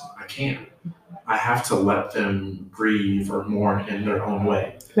person, I can't. I have to let them grieve or mourn in their own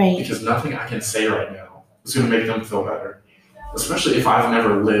way. Right. Because nothing I can say right now is going to make them feel better. Especially if I've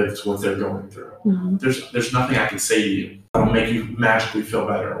never lived what they're going through. There's nothing I can say to you that'll make you magically feel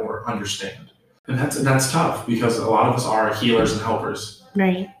better or understand. And that's tough because a lot of us are healers and helpers.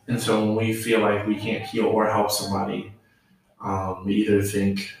 Right. And so when we feel like we can't heal or help somebody, we either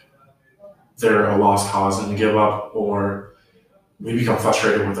think they're a lost cause and give up, or we become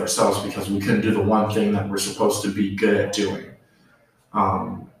frustrated with ourselves because we couldn't do the one thing that we're supposed to be good at doing.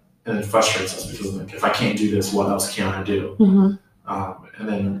 And it frustrates us because like, if I can't do this, what else can I do? And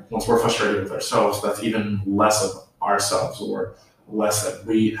then once we're frustrated with ourselves, that's even less of ourselves or less that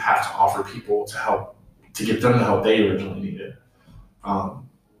we have to offer people to help, to get them the help they originally needed.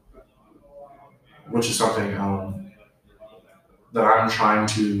 Which is something that I'm trying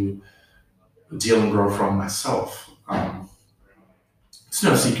to deal and grow from myself. It's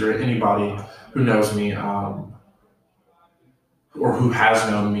no secret, anybody who knows me, or who has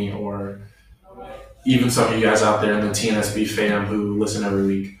known me, or even some of you guys out there in the TNSB fam who listen every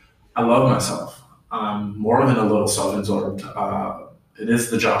week, I love myself. I'm more than a little self-absorbed. It is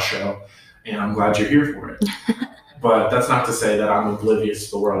the Josh Show, and I'm glad you're here for it. But that's not to say that I'm oblivious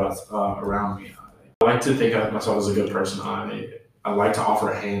to the world around me. I like to think of myself as a good person. I like to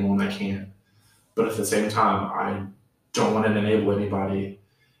offer a hand when I can. But at the same time, I don't want to enable anybody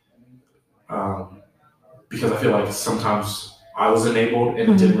because I feel like sometimes I was enabled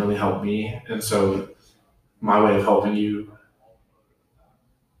and it didn't really help me. And so my way of helping you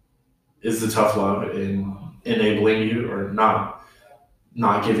is the tough love in enabling you or not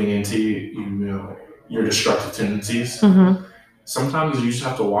giving into you know, your destructive tendencies. Sometimes you just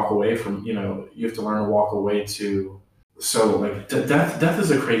have to walk away from, you know, you have to learn to walk away to, so like death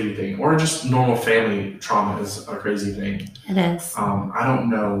is a crazy thing, or just normal family trauma is a crazy thing. It is. I don't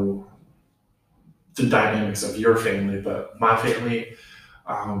know the dynamics of your family, but my family,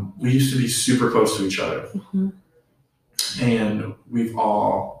 we used to be super close to each other. And we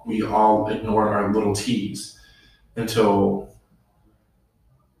all ignored our little T's until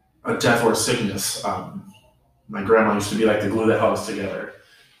a death or sickness. My grandma used to be like the glue that held us together.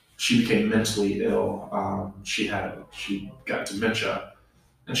 She became mentally ill. She got dementia,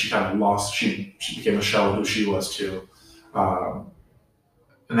 and she kind of lost. She became a shell of who she was too. And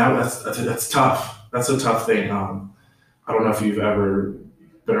that's tough. That's a tough thing. I don't know if you've ever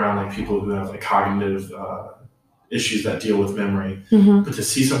been around like people who have like cognitive issues that deal with memory, but to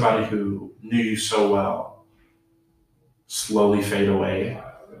see somebody who knew you so well slowly fade away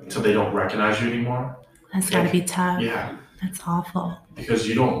until they don't recognize you anymore. That's got to be tough. Yeah. That's awful. Because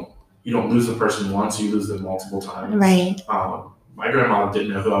you don't lose the person once, you lose them multiple times. Right. My grandma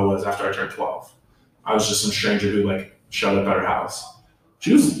didn't know who I was after I turned 12. I was just some stranger who like showed up at her house.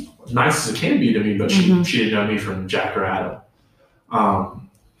 She was nice as it can be to me, but she didn't know me from Jack or Adam.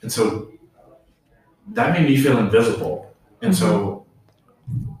 And so that made me feel invisible. And so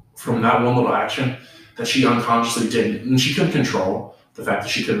from that one little action that she unconsciously did, and she couldn't control the fact that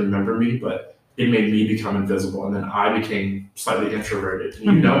she couldn't remember me, but it made me become invisible. And then I became slightly introverted. And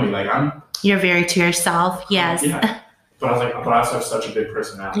you know me, like you're very to yourself. Yes. Yeah. But I was like, but I also have such a big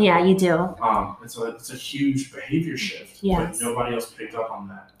personality. Yeah, you do. And so it's a huge behavior shift. Yes. But nobody else picked up on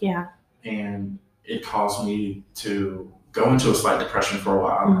that. Yeah. And it caused me to go into a slight depression for a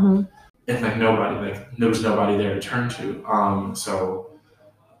while. And there was nobody there to turn to. So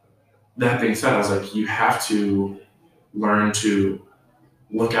that being said, I was like, you have to learn to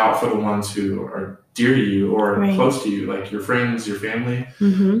look out for the ones who are dear to you or close to you, like your friends, your family,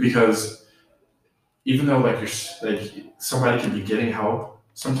 because even though like somebody can be getting help,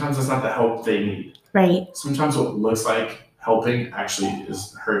 sometimes it's not the help they need. Right. Sometimes what looks like helping actually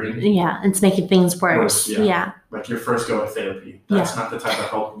is hurting. Yeah, it's making things worse. Yeah. Like your first go at therapy. That's not the type of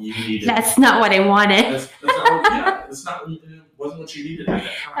help you needed. That's not what I wanted. It's not. It wasn't what you needed at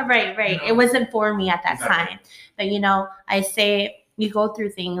that time. Right. You know? It wasn't for me at that time. But I say you go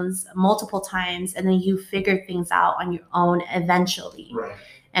through things multiple times and then you figure things out on your own eventually. Right.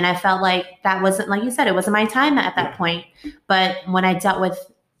 And I felt like that wasn't, like you said, it wasn't my time at that point. But when I dealt with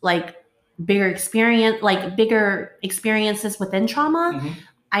like bigger experiences within trauma,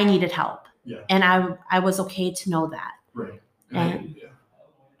 I needed help. Yeah. And I was okay to know that. Right. And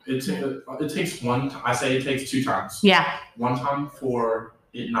it takes one, I say it takes 2 times. Yeah. One time for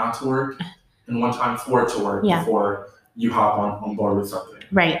it not to work and one time for it to work before you hop on board with something.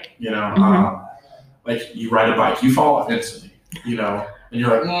 Right. Like you ride a bike, you fall off instantly, and you're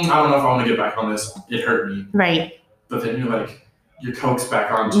like, I don't know if I want to get back on this. It hurt me. Right. But then you're coaxed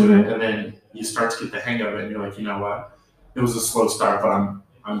back onto it, and then you start to get the hang of it, and you're like, you know what? It was a slow start, but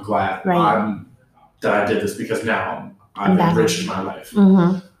I'm glad that I did this because now I've enriched my life.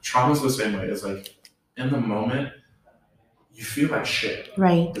 Trauma's the same way. It's like in the moment, you feel like shit.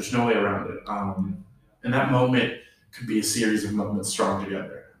 Right. There's no way around it. And that moment could be a series of moments strung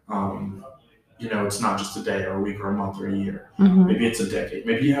together. It's not just a day or a week or a month or a year. Maybe it's a decade.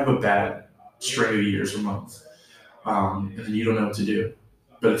 Maybe you have a bad string of years or months, and then you don't know what to do.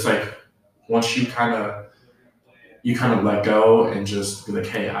 But it's like once you kind of let go and just be like,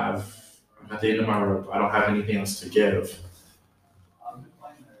 hey, I'm at the end of my rope. I don't have anything else to give.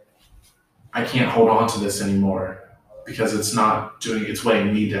 I can't hold on to this anymore because it's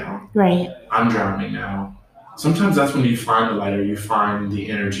weighing me down. Right. I'm drowning now. Sometimes that's when you find the light, or you find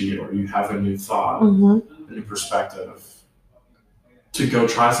the energy, or you have a new thought, a new perspective to go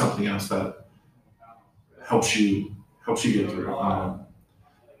try something else that helps you get through.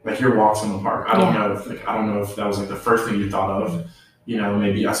 Like your walks in the park. I don't know if that was like the first thing you thought of.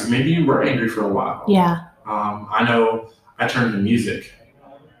 Maybe you were angry for a while. Yeah. I know I turned to music.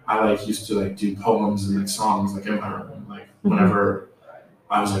 I used to do poems and songs in my room. Whenever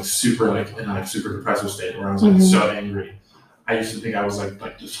I was super in a super depressive state where I was so angry. I used to think I was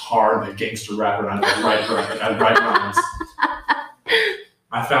this hard gangster rapper, and I'd write rhymes.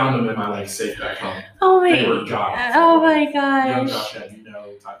 I found them in my safe back home. They were God. Oh my gosh. Young Josh had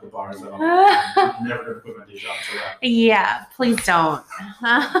type of bars that I'm never gonna quit my day job to rap. Yeah, please don't.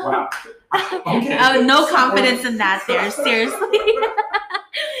 Wow. Okay. No confidence in that there, seriously.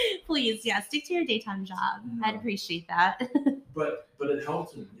 Please, stick to your daytime job. I'd appreciate that. But it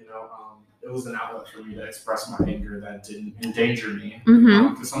helped me, it was an outlet for me to express my anger that didn't endanger me.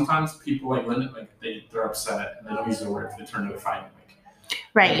 Because sometimes people when they're upset and they don't use their words, they turn to a fight.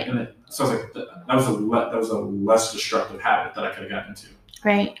 Right. So I was that was a less destructive habit that I could have gotten into.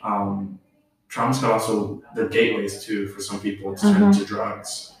 Right. Traumas could also, they're gateways too for some people to turn into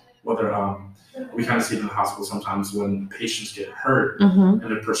drugs. Whether we kind of see it in the hospital sometimes when patients get hurt and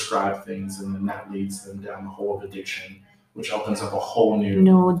they prescribe things, and then that leads them down the hole of addiction, which opens up a whole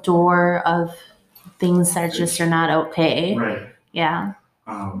new door of things that just are not okay. Right. Yeah.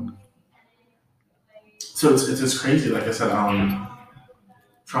 So it's crazy. Like I said,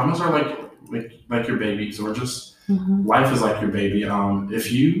 traumas are like your babies, or just life is like your baby.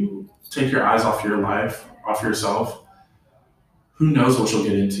 If you take your eyes off your life, off yourself, who knows what you'll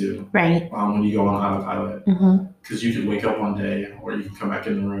get into, right? When you go on autopilot, because you could wake up one day, or you can come back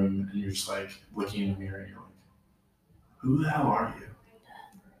in the room and you're just looking in the mirror and you're like, who the hell are you?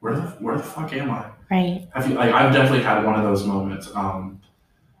 Where the fuck am I? Right. I've definitely had one of those moments.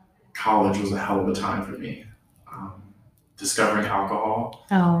 College was a hell of a time for me. Discovering alcohol.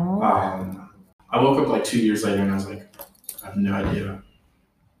 Oh. I woke up 2 years later and I was like, I have no idea.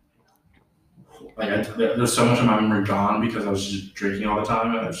 There's so much of my memory gone because I was just drinking all the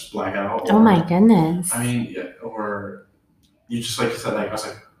time and I just black out. Oh my goodness. I mean, or you just you said, I was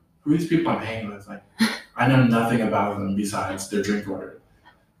like, who are these people I'm hanging with? I know nothing about them besides their drink order.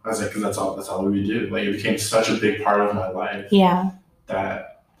 I was because that's all we would do. It became such a big part of my life. Yeah.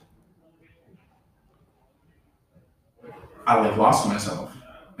 That I lost myself.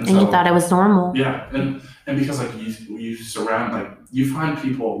 And you thought it was normal. Yeah, and because you surround you find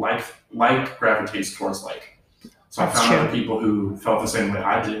people like gravitates towards like. So That's I found true. other people who felt the same way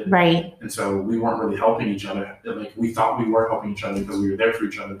I did. Right. And so we weren't really helping each other. We thought we were helping each other because we were there for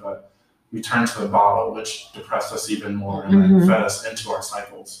each other, but we turned to the bottle, which depressed us even more and fed us into our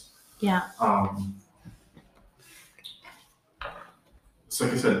cycles. Yeah. So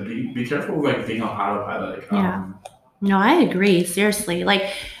like I said, be careful of being on autopilot. Yeah. No, I agree. Seriously.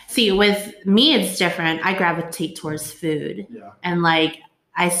 See, with me, it's different. I gravitate towards food. Yeah. And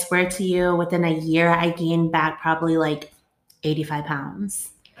I swear to you, within a year, I gained back probably 85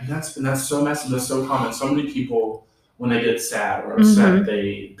 pounds. And that's so massive. That's so common. So many people, when they get sad or upset,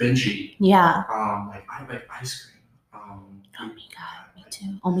 they binge eat. Yeah. I like ice cream. Oh my God, me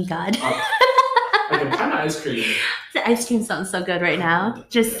too. Oh my God. A pint of ice cream. The ice cream sounds so good right now.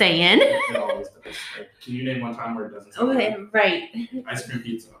 Just saying. It always does. Can you name one time where it doesn't? Okay, right. Ice cream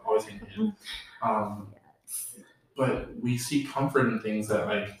pizza, always hand in hand. But we see comfort in things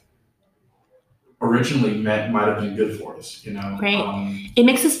that originally might have been good for us, Right. It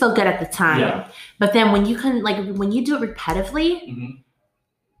makes us feel good at the time. Yeah. But then when you when you do it repetitively,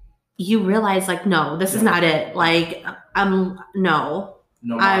 you realize no, this is not it.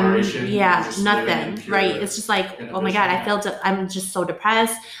 No moderation. Nothing. Right. It's just oh my God, I'm just so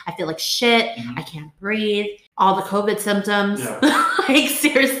depressed. I feel like shit. I can't breathe. all the COVID symptoms. Yeah. Like,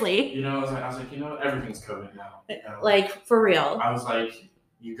 seriously. You know, I was like, you know, everything's COVID now. You know? Like, for real. I was like,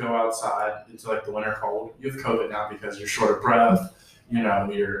 you go outside into like the winter cold, you have COVID now because you're short of breath, you know,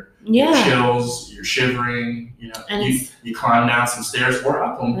 you're chills, you're shivering, you know, and you climb down some stairs or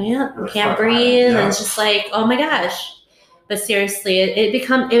up them. Yeah, you can't breathe. And it's just like, oh my gosh. But seriously,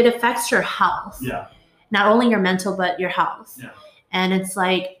 it affects your health. Yeah. Not only your mental, but your health. Yeah. And it's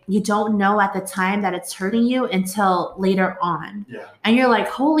like, you don't know at the time that it's hurting you until later on. Yeah. And you're like,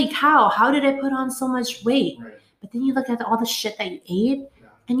 holy cow, how did I put on so much weight? Right. But then you look at all the shit that you ate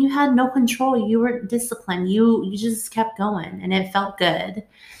and you had no control. You weren't disciplined. You just kept going and it felt good.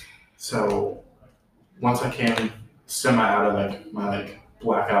 So once I came semi out of like my like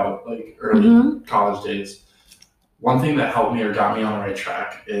blackout, like early college days, one thing that helped me or got me on the right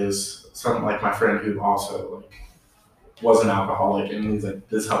track is something like my friend who also like was an alcoholic, and he's like,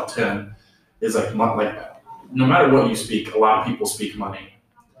 this helped him, is like no matter what you speak, a lot of people speak money.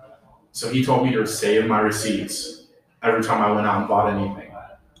 So he told me to save my receipts every time I went out and bought anything.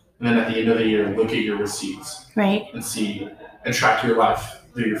 And then at the end of the year, look at your receipts. Right. And see, and track your life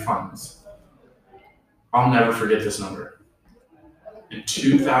through your funds. I'll never forget this number. In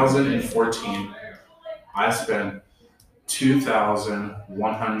 2014, I spent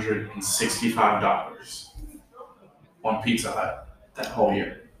 $2,165 on Pizza Hut that whole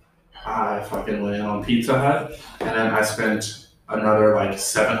year. I fucking went in on Pizza Hut, and then I spent another like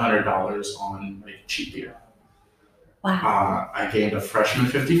 $700 on like cheap beer. Wow. I gained a freshman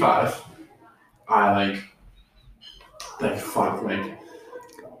 55. I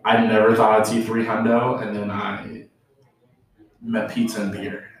I never thought I'd see $300, and then I met pizza and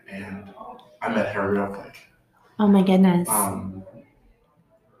beer, and I met her real quick. Oh my goodness. And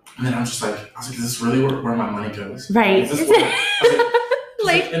then I was like, is this really where my money goes? Right. Is this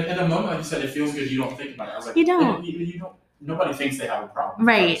in a moment, like you said, it feels good. You don't think about it. I was like, you don't. You don't. Nobody thinks they have a problem.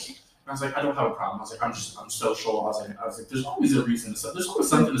 Right. I was like, I don't have a problem. I was like, I'm social. I was like, there's always a reason to celebrate. There's always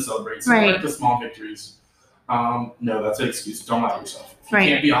something to celebrate. Celebrate the small victories. No, that's an excuse. Don't lie to yourself. If you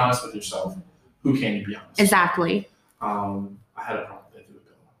can't be honest with yourself, who can you be honest with? Exactly. I had a problem.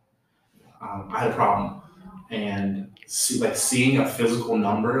 I had a problem, and seeing a physical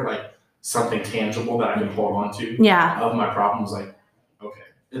number, like something tangible that I can hold on to. Yeah. Of my problem was like, okay,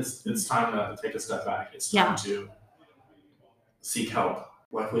 it's time to take a step back. It's time to seek help.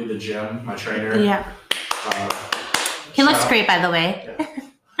 Luckily, the gym, my trainer. Yeah. He looks great, by the way. Yeah.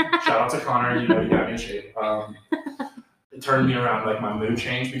 Shout out to Connor. You know, he got me in shape. It turned me around. Like my mood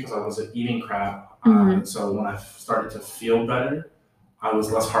changed because I wasn't eating crap. So when I started to feel better, I was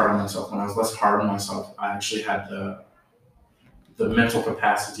less hard on myself. When I was less hard on myself, I actually had the mental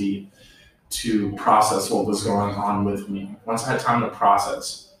capacity to process what was going on with me. Once I had time to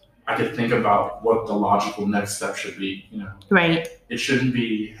process, I could think about what the logical next step should be. You know, right? It shouldn't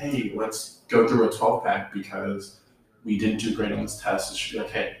be, hey, let's go through a 12-pack because we didn't do great on this test. It should be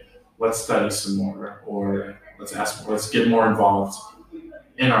like, hey, let's study some more, or let's get more involved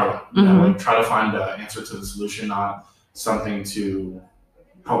in our life. You know, like try to find an answer to the solution, not something to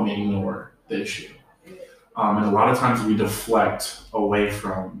help me ignore the issue. And a lot of times we deflect away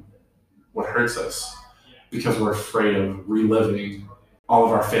from what hurts us because we're afraid of reliving all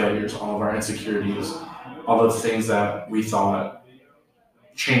of our failures, all of our insecurities, all of the things that we thought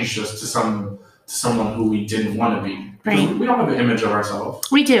changed us to someone who we didn't want to be. Because we don't have an image of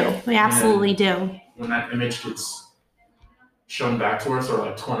ourselves. We do. We absolutely do. When that image gets shown back to us or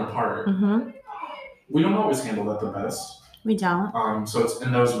like torn apart, we don't always handle that the best. We don't. So it's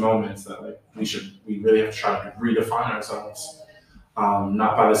in those moments that we really have to try to redefine ourselves,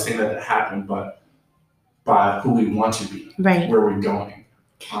 not by this thing that happened, but by who we want to be, right? Where we're going.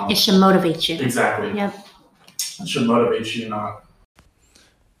 It should motivate you. Exactly. Yep. It should motivate you, not.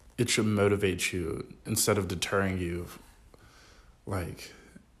 It should motivate you instead of deterring you.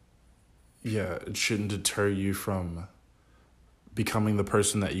 It shouldn't deter you from becoming the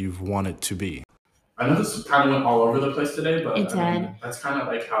person that you've wanted to be. I know this kind of went all over the place today, but I mean, that's kind of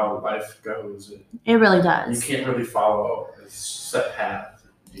like how life goes. It really does. You can't really follow a set path.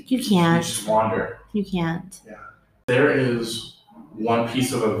 You can't. You just wander. You can't. Yeah. There is one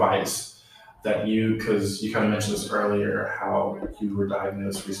piece of advice that because you kind of mentioned this earlier, how you were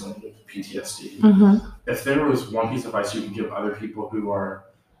diagnosed recently with PTSD. If there was one piece of advice you could give other people who are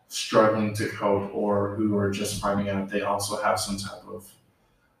struggling to cope or who are just finding out they also have some type of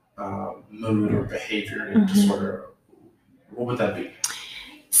mood or behavior disorder, what would that be?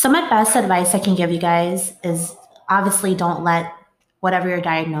 So my best advice I can give you guys is obviously don't let whatever you're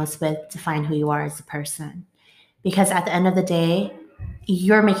diagnosed with define who you are as a person. Because at the end of the day,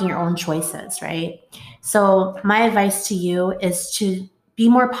 you're making your own choices, right? So my advice to you is to be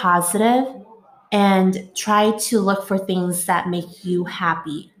more positive and try to look for things that make you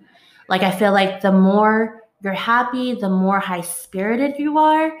happy. Like, I feel like the more you're happy, the more high spirited you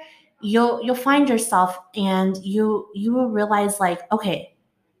are, you'll find yourself, and you will realize, like, okay,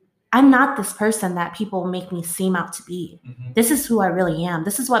 I'm not this person that people make me seem out to be. Mm-hmm. This is who I really am.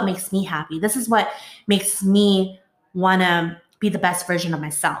 This is what makes me happy. This is what makes me want to be the best version of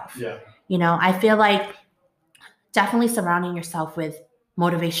myself. Yeah. You know, I feel like definitely surrounding yourself with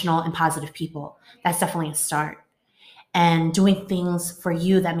motivational and positive people. That's definitely a start. And doing things for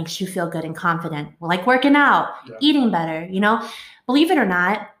you that makes you feel good and confident, like working out, Yeah. eating better, you know. Believe it or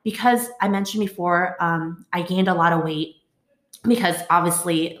not, because I mentioned before, I gained a lot of weight because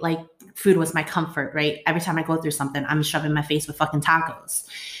obviously, like, food was my comfort, right? Every time I go through something, I'm shoving my face with fucking tacos.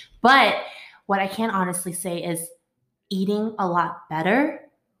 But what I can honestly say is eating a lot better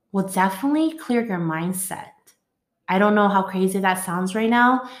will definitely clear your mindset. I don't know how crazy that sounds right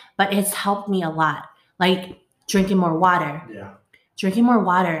now, but it's helped me a lot. Like, drinking more water. Yeah. Drinking more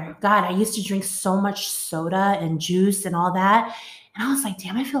water. God, I used to drink so much soda and juice and all that. And I was like,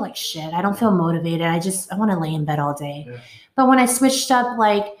 damn, I feel like shit. I don't feel motivated. I want to lay in bed all day. Yeah. But when I switched up,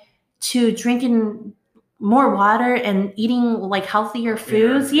 like, to drinking more water and eating like healthier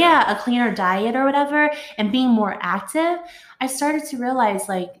foods, a cleaner diet or whatever, and being more active, I started to realize,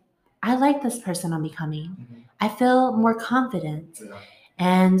 like, I like this person I'm becoming. Mm-hmm. I feel more confident. Yeah.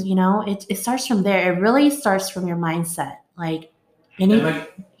 And, you know, it starts from there. It really starts from your mindset. Like,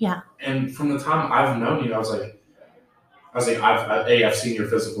 And from the time I've known you, I was like, I've seen your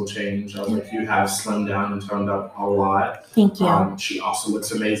physical change. I was like, you have slimmed down and toned up a lot. Thank you. She also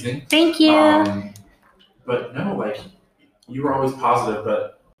looks amazing. Thank you. But no, like, you were always positive,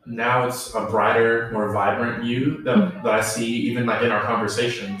 but now it's a brighter, more vibrant you that I see even like in our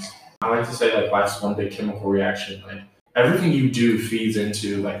conversations. I like to say, like, life's one big chemical reaction. Like, everything you do feeds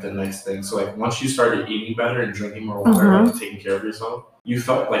into like the next thing. So like once you started eating better and drinking more water, like taking care of yourself, you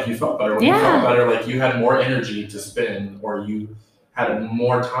felt better. When you felt better, like you had more energy to spend, or you had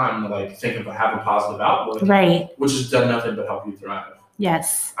more time to like think of have a positive outlook. Right. Which has done nothing but help you thrive.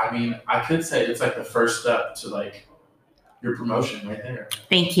 Yes. I mean, I could say it's like the first step to like your promotion right there.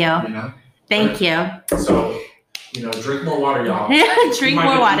 Thank you. You know? Thank you. So, you know, drink more water, y'all. Drink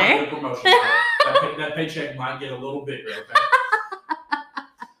more water. Promotion. That paycheck might get a little bigger,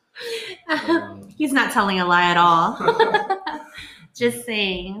 okay? He's not telling a lie at all. Just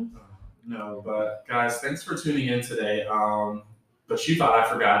saying. No, but guys, thanks for tuning in today. But you thought I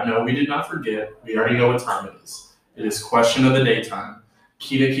forgot. No, we did not forget. We already know what time it is. It is question of the day time.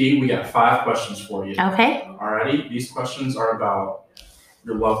 Key to key, we got 5 questions for you. Okay. Alrighty. These questions are about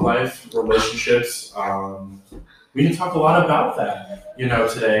your love life, relationships. We can talk a lot about that, you know,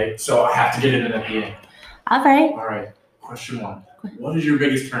 today. So I have to get it in at the end. All right. All right. Question 1. What is your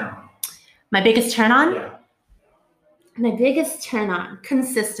biggest turn on? My biggest turn on? Yeah. My biggest turn on,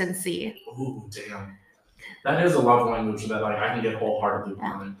 consistency. Ooh, damn. That is a love language that like I can get wholeheartedly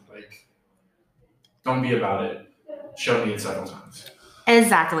behind. Like, don't be about it. Show me it several times.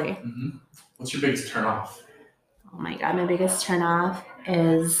 Exactly. Mm-hmm. What's your biggest turn off? Oh my God, my biggest turn off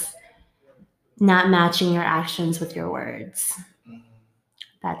is not matching your actions with your words. Mm-hmm.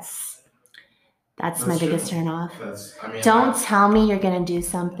 That's my biggest turn off. Don't tell me you're gonna do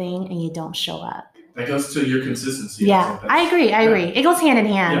something and you don't show up. That goes to your consistency. Yeah, I agree. It goes hand in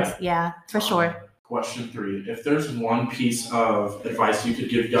hand. Yeah, for sure. Question 3. If there's one piece of advice you could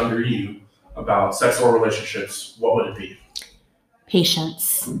give younger you about sex or relationships, what would it be?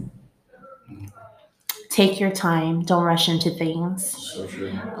 Patience. Take your time. Don't rush into things. So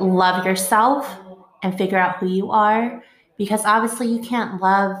true. Love yourself and figure out who you are, because obviously you can't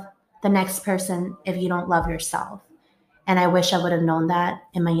love the next person if you don't love yourself. And I wish I would have known that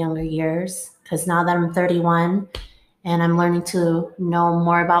in my younger years, because now that I'm 31 and I'm learning to know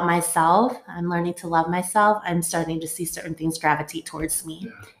more about myself, I'm learning to love myself, I'm starting to see certain things gravitate towards me.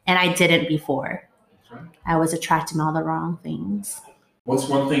 Yeah. And I didn't before. Right. I was attracting all the wrong things. What's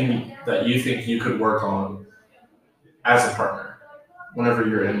one thing that you think you could work on as a partner whenever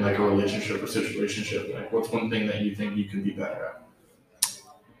you're in like a relationship or situationship? Like, what's one thing that you think you can be better at?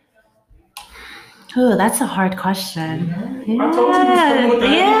 Oh, that's a hard question. Yeah. I told you with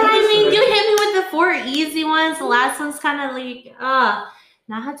that. I mean, you hit me with the 4 easy ones. The last one's kind of like, now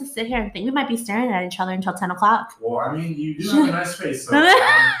I have to sit here and think. We might be staring at each other until 10 o'clock. Well, I mean, you do have a nice face, so I'm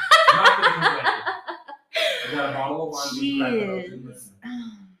not going to complain. I got a bottle of wine.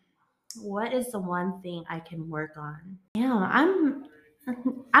 What is the one thing I can work on? Yeah,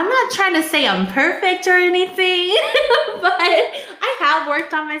 I'm not trying to say I'm perfect or anything, but I have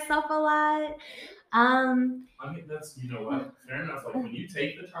worked on myself a lot. I mean, that's, you know what, fair enough. Like when you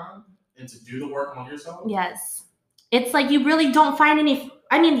take the time and to do the work on yourself. Yes. It's like you really don't find any,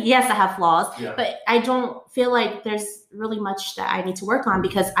 I mean, yes, I have flaws, Yeah. but I don't feel like there's really much that I need to work on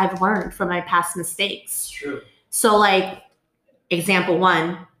because I've learned from my past mistakes. It's true. So like, example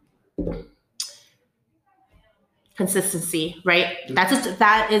one, consistency, right?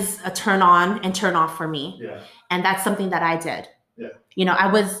 That is a turn on and turn off for me. Yeah. And that's something that I did. Yeah. You know, I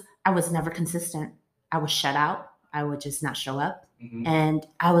was never consistent. I was shut out. I would just not show up. Mm-hmm. And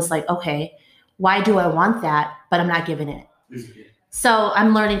I was like, okay, why do I want that? But I'm not giving it. So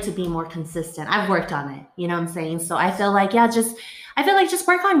I'm learning to be more consistent. I've worked on it. You know what I'm saying? So I feel like, just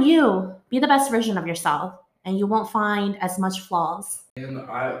work on you. Be the best version of yourself. And you won't find as much flaws. And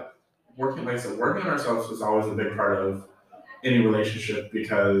working on ourselves is always a big part of any relationship,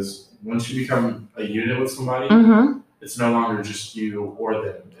 because once you become a unit with somebody, Mm-hmm. it's no longer just you or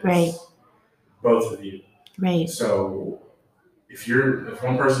them. It's Right. both of you. Right. So if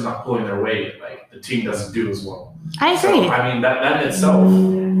one person's not pulling their weight, like the team doesn't do as well. I agree. So, I mean, that in itself,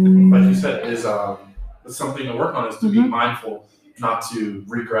 like you said, is something to work on, is to be mindful not to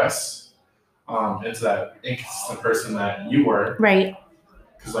regress into that inconsistent person that you were. Right.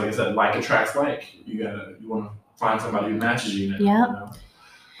 Because like I said, like attracts like. You want to find somebody who matches you now. Yep.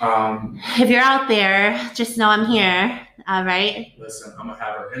 You know? If you're out there, just know I'm here. All right. Listen, I'm gonna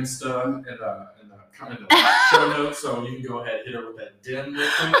have her Insta in the show notes, so you can go ahead and hit her with that dim real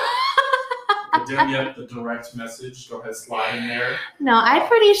quick. The direct message. Go ahead, slide in there. No, I'm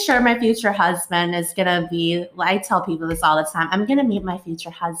pretty sure my future husband is gonna be. I tell people this all the time. I'm gonna meet my future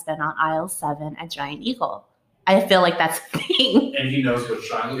husband on aisle 7 at Giant Eagle. I feel like that's a thing. And he knows which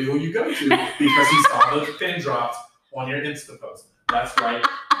Giant Eagle you go to because he saw the pin dropped on your Insta post. That's right.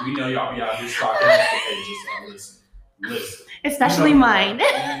 We know y'all be out here stalking Insta pages. Now listen. Especially mine.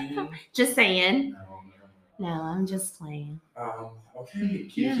 Mm-hmm. Just saying. No. No, I'm just playing. Okay,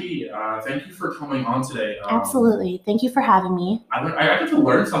 Kiki, thank you for coming on today. Absolutely. Thank you for having me. I got to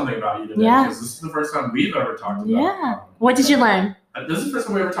learn something about you today, because this is the first time we've ever talked about. Yeah. What did you learn? This is the first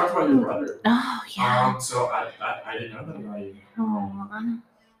time we ever talked about your brother. Oh, yeah. So I didn't know that about you. Oh.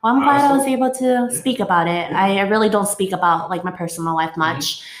 Well, I'm glad I was able to speak about it. I really don't speak about like my personal life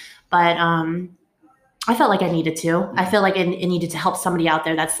much, but I felt like I needed to. I feel like it needed to help somebody out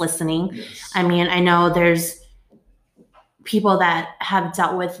there that's listening. Yes. I mean, I know there's people that have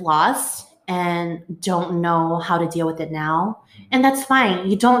dealt with loss and don't know how to deal with it now. And that's fine.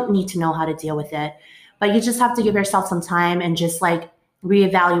 You don't need to know how to deal with it, but you just have to give yourself some time and just like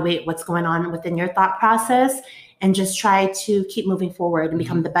reevaluate what's going on within your thought process and just try to keep moving forward and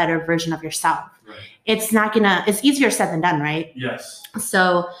become the better version of yourself. Right. It's easier said than done, right? Yes.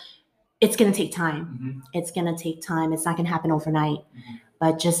 So it's going to take time. Mm-hmm. It's going to take time. It's not going to happen overnight, Mm-hmm.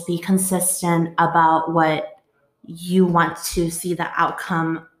 but just be consistent about what you want to see the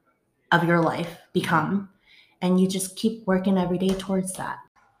outcome of your life become. And you just keep working every day towards that.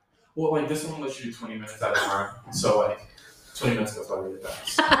 Well, like this one lets you do 20 minutes at a time. So like 20 minutes goes by really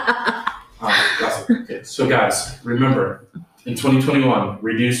fast. That's okay. So guys, remember, in 2021,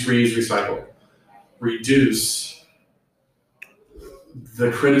 reduce, reuse, recycle. Reduce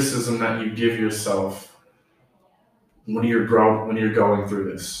the criticism that you give yourself when you're going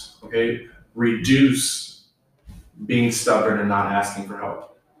through this. Okay? Reduce being stubborn and not asking for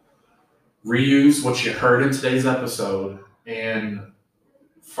help. Reuse what you heard in today's episode and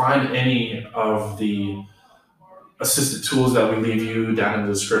find any of the assisted tools that we leave you down in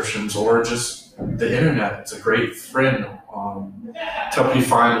the descriptions, or just the internet. It's a great friend to help you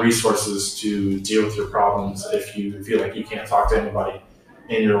find resources to deal with your problems if you feel like you can't talk to anybody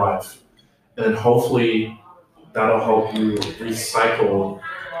in your life. And then hopefully that'll help you recycle.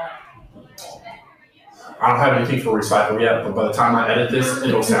 I don't have anything for recycle yet, but by the time I edit this,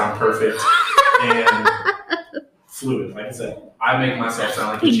 it'll sound perfect and fluid. Like I said, I make myself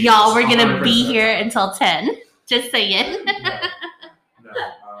sound like a genius. Y'all, we're going to 100%. be here until 10. Just saying. No.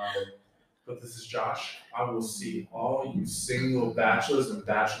 But this is Josh. I will see all you single bachelors and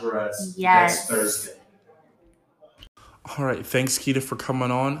bachelorettes next Thursday. All right. Thanks, Keita, for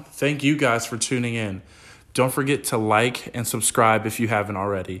coming on. Thank you guys for tuning in. Don't forget to like and subscribe if you haven't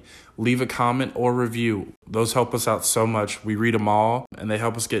already. Leave a comment or review. Those help us out so much. We read them all, and they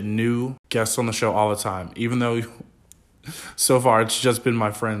help us get new guests on the show all the time. Even though so far it's just been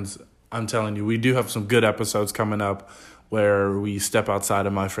my friends, I'm telling you, we do have some good episodes coming up where we step outside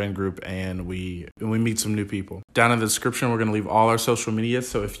of my friend group and we meet some new people. Down in the description, we're going to leave all our social media.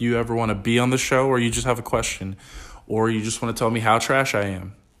 So if you ever want to be on the show or you just have a question or you just want to tell me how trash I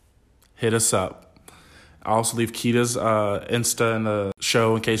am, hit us up. I'll also leave Kita's Insta in the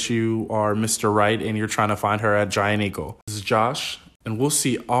show in case you are Mr. Right and you're trying to find her at Giant Eagle. This is Josh, and we'll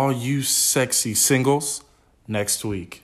see all you sexy singles next week.